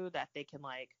people to, that they can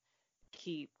like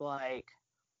keep like,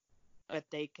 that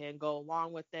they can go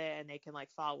along with it and they can like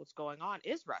follow what's going on,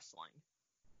 is wrestling.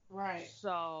 Right.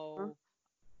 So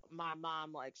my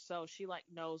mom like, so she like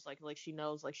knows like she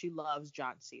knows like she loves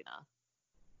John Cena,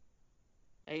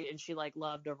 and she like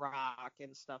loved The Rock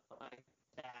and stuff like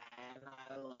that. And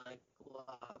I like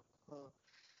love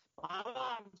my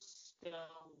mom still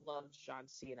loves John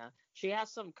Cena. She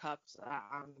has some cups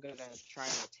I'm gonna try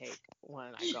to take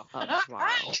when I go home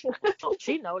tomorrow.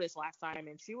 She noticed last time,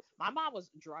 and my mom was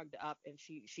drugged up, and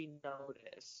she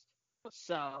noticed.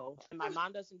 So, and my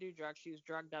mom doesn't do drugs. She was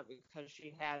drugged up because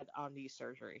she had knee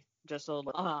surgery. Just a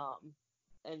little,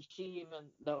 and she even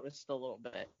noticed a little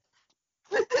bit.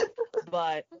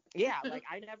 But yeah, like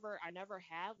I never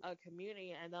had a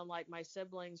community, and then like my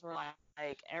siblings were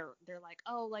like they're like,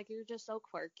 oh, like you're just so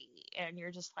quirky, and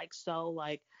you're just like so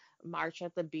like march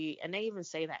at the beat, and they even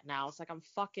say that now. It's like, I'm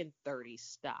fucking 30,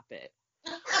 stop it.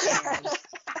 And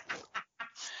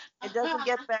it doesn't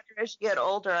get better as you get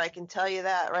older, I can tell you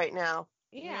that right now.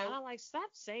 Yeah, and I'm like, stop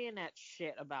saying that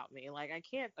shit about me. Like, I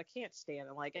can't stand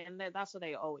it. Like, and that's what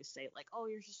they always say. Like, oh,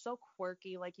 you're just so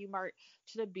quirky. Like, you march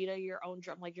to the beat of your own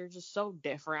drum. Like, you're just so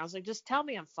different. I was like, just tell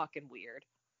me I'm fucking weird.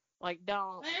 Like,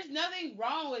 don't. There's nothing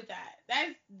wrong with that.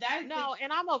 That's no,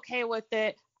 and I'm okay with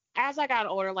it. As I got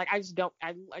older, like, I just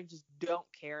don't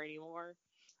care anymore.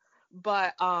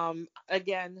 But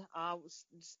again,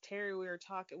 Terry, we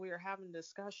were having a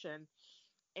discussion.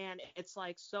 And it's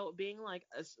like, so being like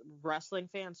a wrestling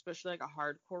fan, especially like a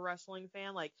hardcore wrestling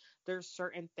fan, like there's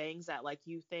certain things that like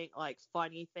you think like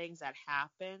funny things that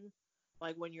happen,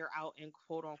 like when you're out in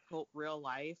quote unquote real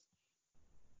life,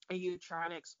 and you try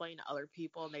to explain to other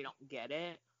people and they don't get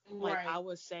it. Like I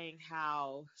was saying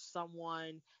how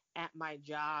someone at my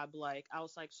job, like I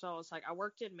was like, so it's like I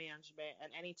worked in management,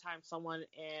 and anytime someone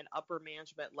in upper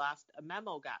management left, a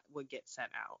memo would get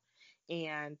sent out,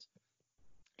 and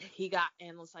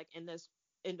and was like, and this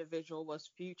individual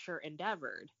was future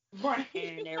endeavored. Right.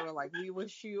 And they were like, we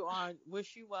wish you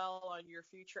well on your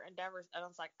future endeavors. And I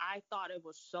was like, I thought it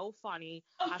was so funny.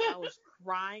 I was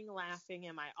crying, laughing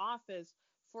in my office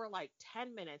for like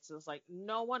 10 minutes. It was like,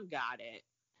 no one got it.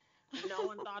 No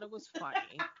one thought it was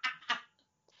funny.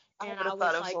 And I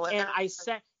was like, and I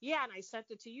sent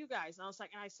it to you guys. And I was like,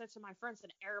 and I said to my friends,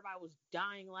 and everybody was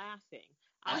dying laughing.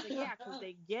 I was like, yeah, because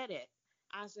they get it.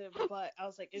 I said, but I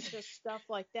was like, it's just stuff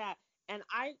like that. And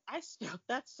I still,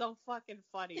 that's so fucking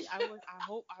funny. I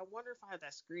wonder if I have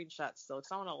that screenshot still,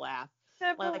 because I want to laugh.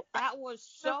 Like, that was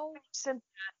so.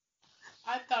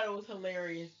 I thought it was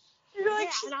hilarious. Yeah,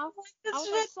 and I was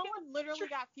like, someone literally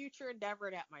got future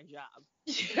endeavored at my job.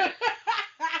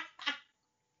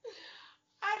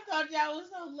 I thought that was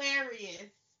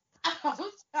hilarious.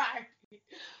 I'm sorry.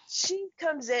 She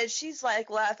comes in, she's like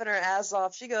laughing her ass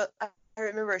off. She goes, I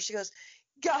remember, she goes,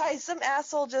 guys, some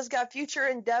asshole just got future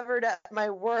endeavored at my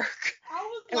work. I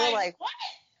was and like, we're like, what?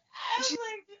 I was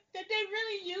like, did they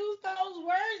really use those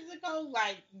words to go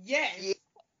like, yes? Yeah.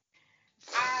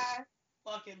 I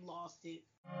fucking lost it.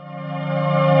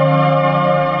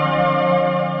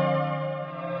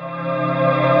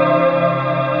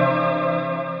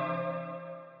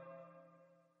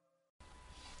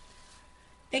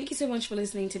 Thank you so much for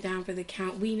listening to Down for the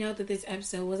Count. We know that this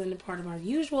episode wasn't a part of our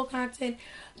usual content,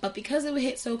 but because it would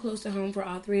hit so close to home for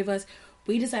all three of us,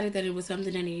 we decided that it was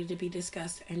something that needed to be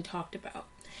discussed and talked about.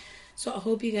 So I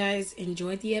hope you guys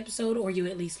enjoyed the episode, or you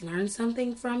at least learned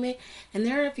something from it. And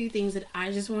there are a few things that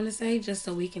I just want to say just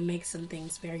so we can make some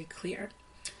things very clear.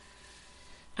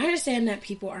 I understand that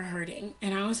people are hurting,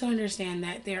 and I also understand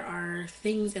that there are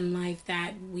things in life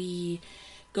that we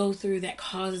go through that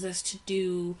causes us to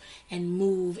do and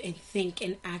move and think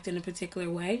and act in a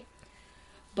particular way.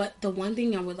 But the one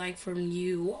thing I would like from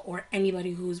you or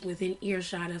anybody who's within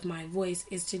earshot of my voice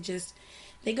is to just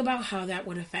think about how that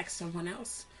would affect someone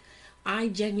else. I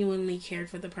genuinely cared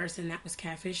for the person that was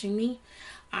catfishing me.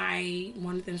 I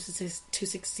wanted them to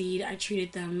succeed. I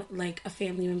treated them like a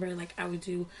family member, like I would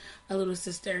do a little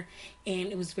sister.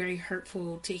 And it was very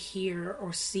hurtful to hear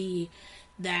or see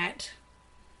that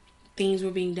things were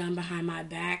being done behind my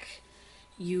back.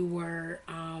 You were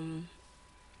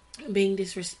being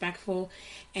disrespectful,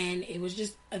 and it was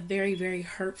just a very, very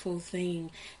hurtful thing,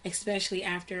 especially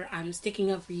after I'm sticking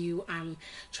up for you, I'm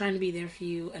trying to be there for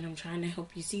you, and I'm trying to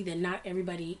help you see that not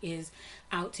everybody is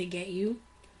out to get you,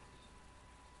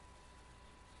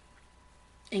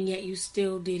 and yet you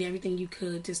still did everything you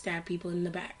could to stab people in the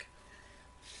back.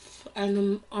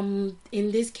 And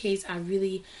in this case, I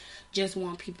really just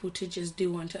want people to just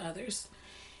do unto others.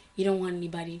 You don't want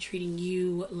anybody treating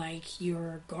you like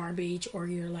you're garbage or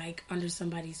you're like under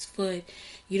somebody's foot.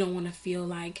 You don't want to feel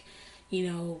like,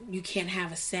 you can't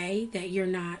have a say, that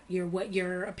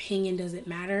your opinion doesn't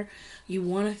matter. You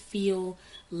want to feel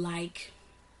like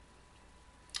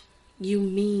you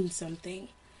mean something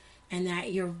and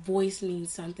that your voice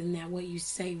means something, that what you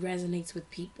say resonates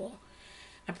with people.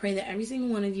 I pray that every single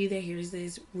one of you that hears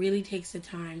this really takes the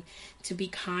time to be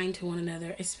kind to one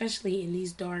another, especially in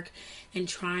these dark and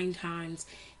trying times,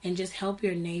 and just help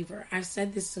your neighbor. I've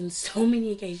said this on so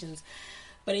many occasions,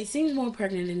 but it seems more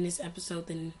pregnant in this episode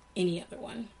than any other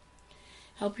one.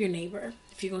 Help your neighbor.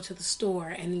 If you go to the store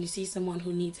and you see someone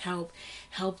who needs help,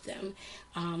 help them.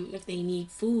 If they need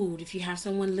food, if you have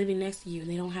someone living next to you and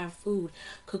they don't have food,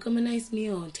 cook them a nice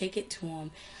meal and take it to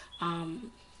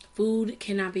them. Food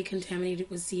cannot be contaminated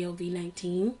with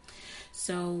COVID-19,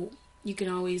 so you can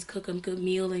always cook a good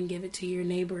meal and give it to your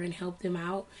neighbor and help them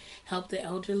out. Help the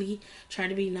elderly. Try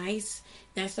to be nice.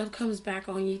 That stuff comes back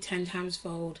on you 10 times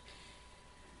fold.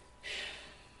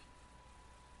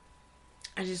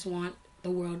 I just want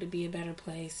the world to be a better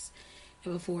place.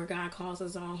 And before God calls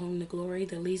us all home to glory,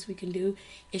 the least we can do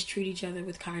is treat each other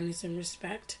with kindness and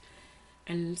respect.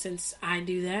 And since I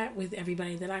do that with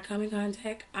everybody that I come in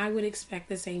contact, I would expect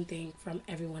the same thing from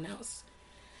everyone else.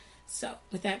 So,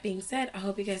 with that being said, I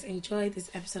hope you guys enjoyed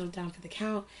this episode of Down for the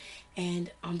Count.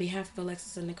 And on behalf of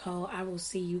Alexis and Nicole, I will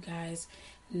see you guys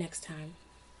next time.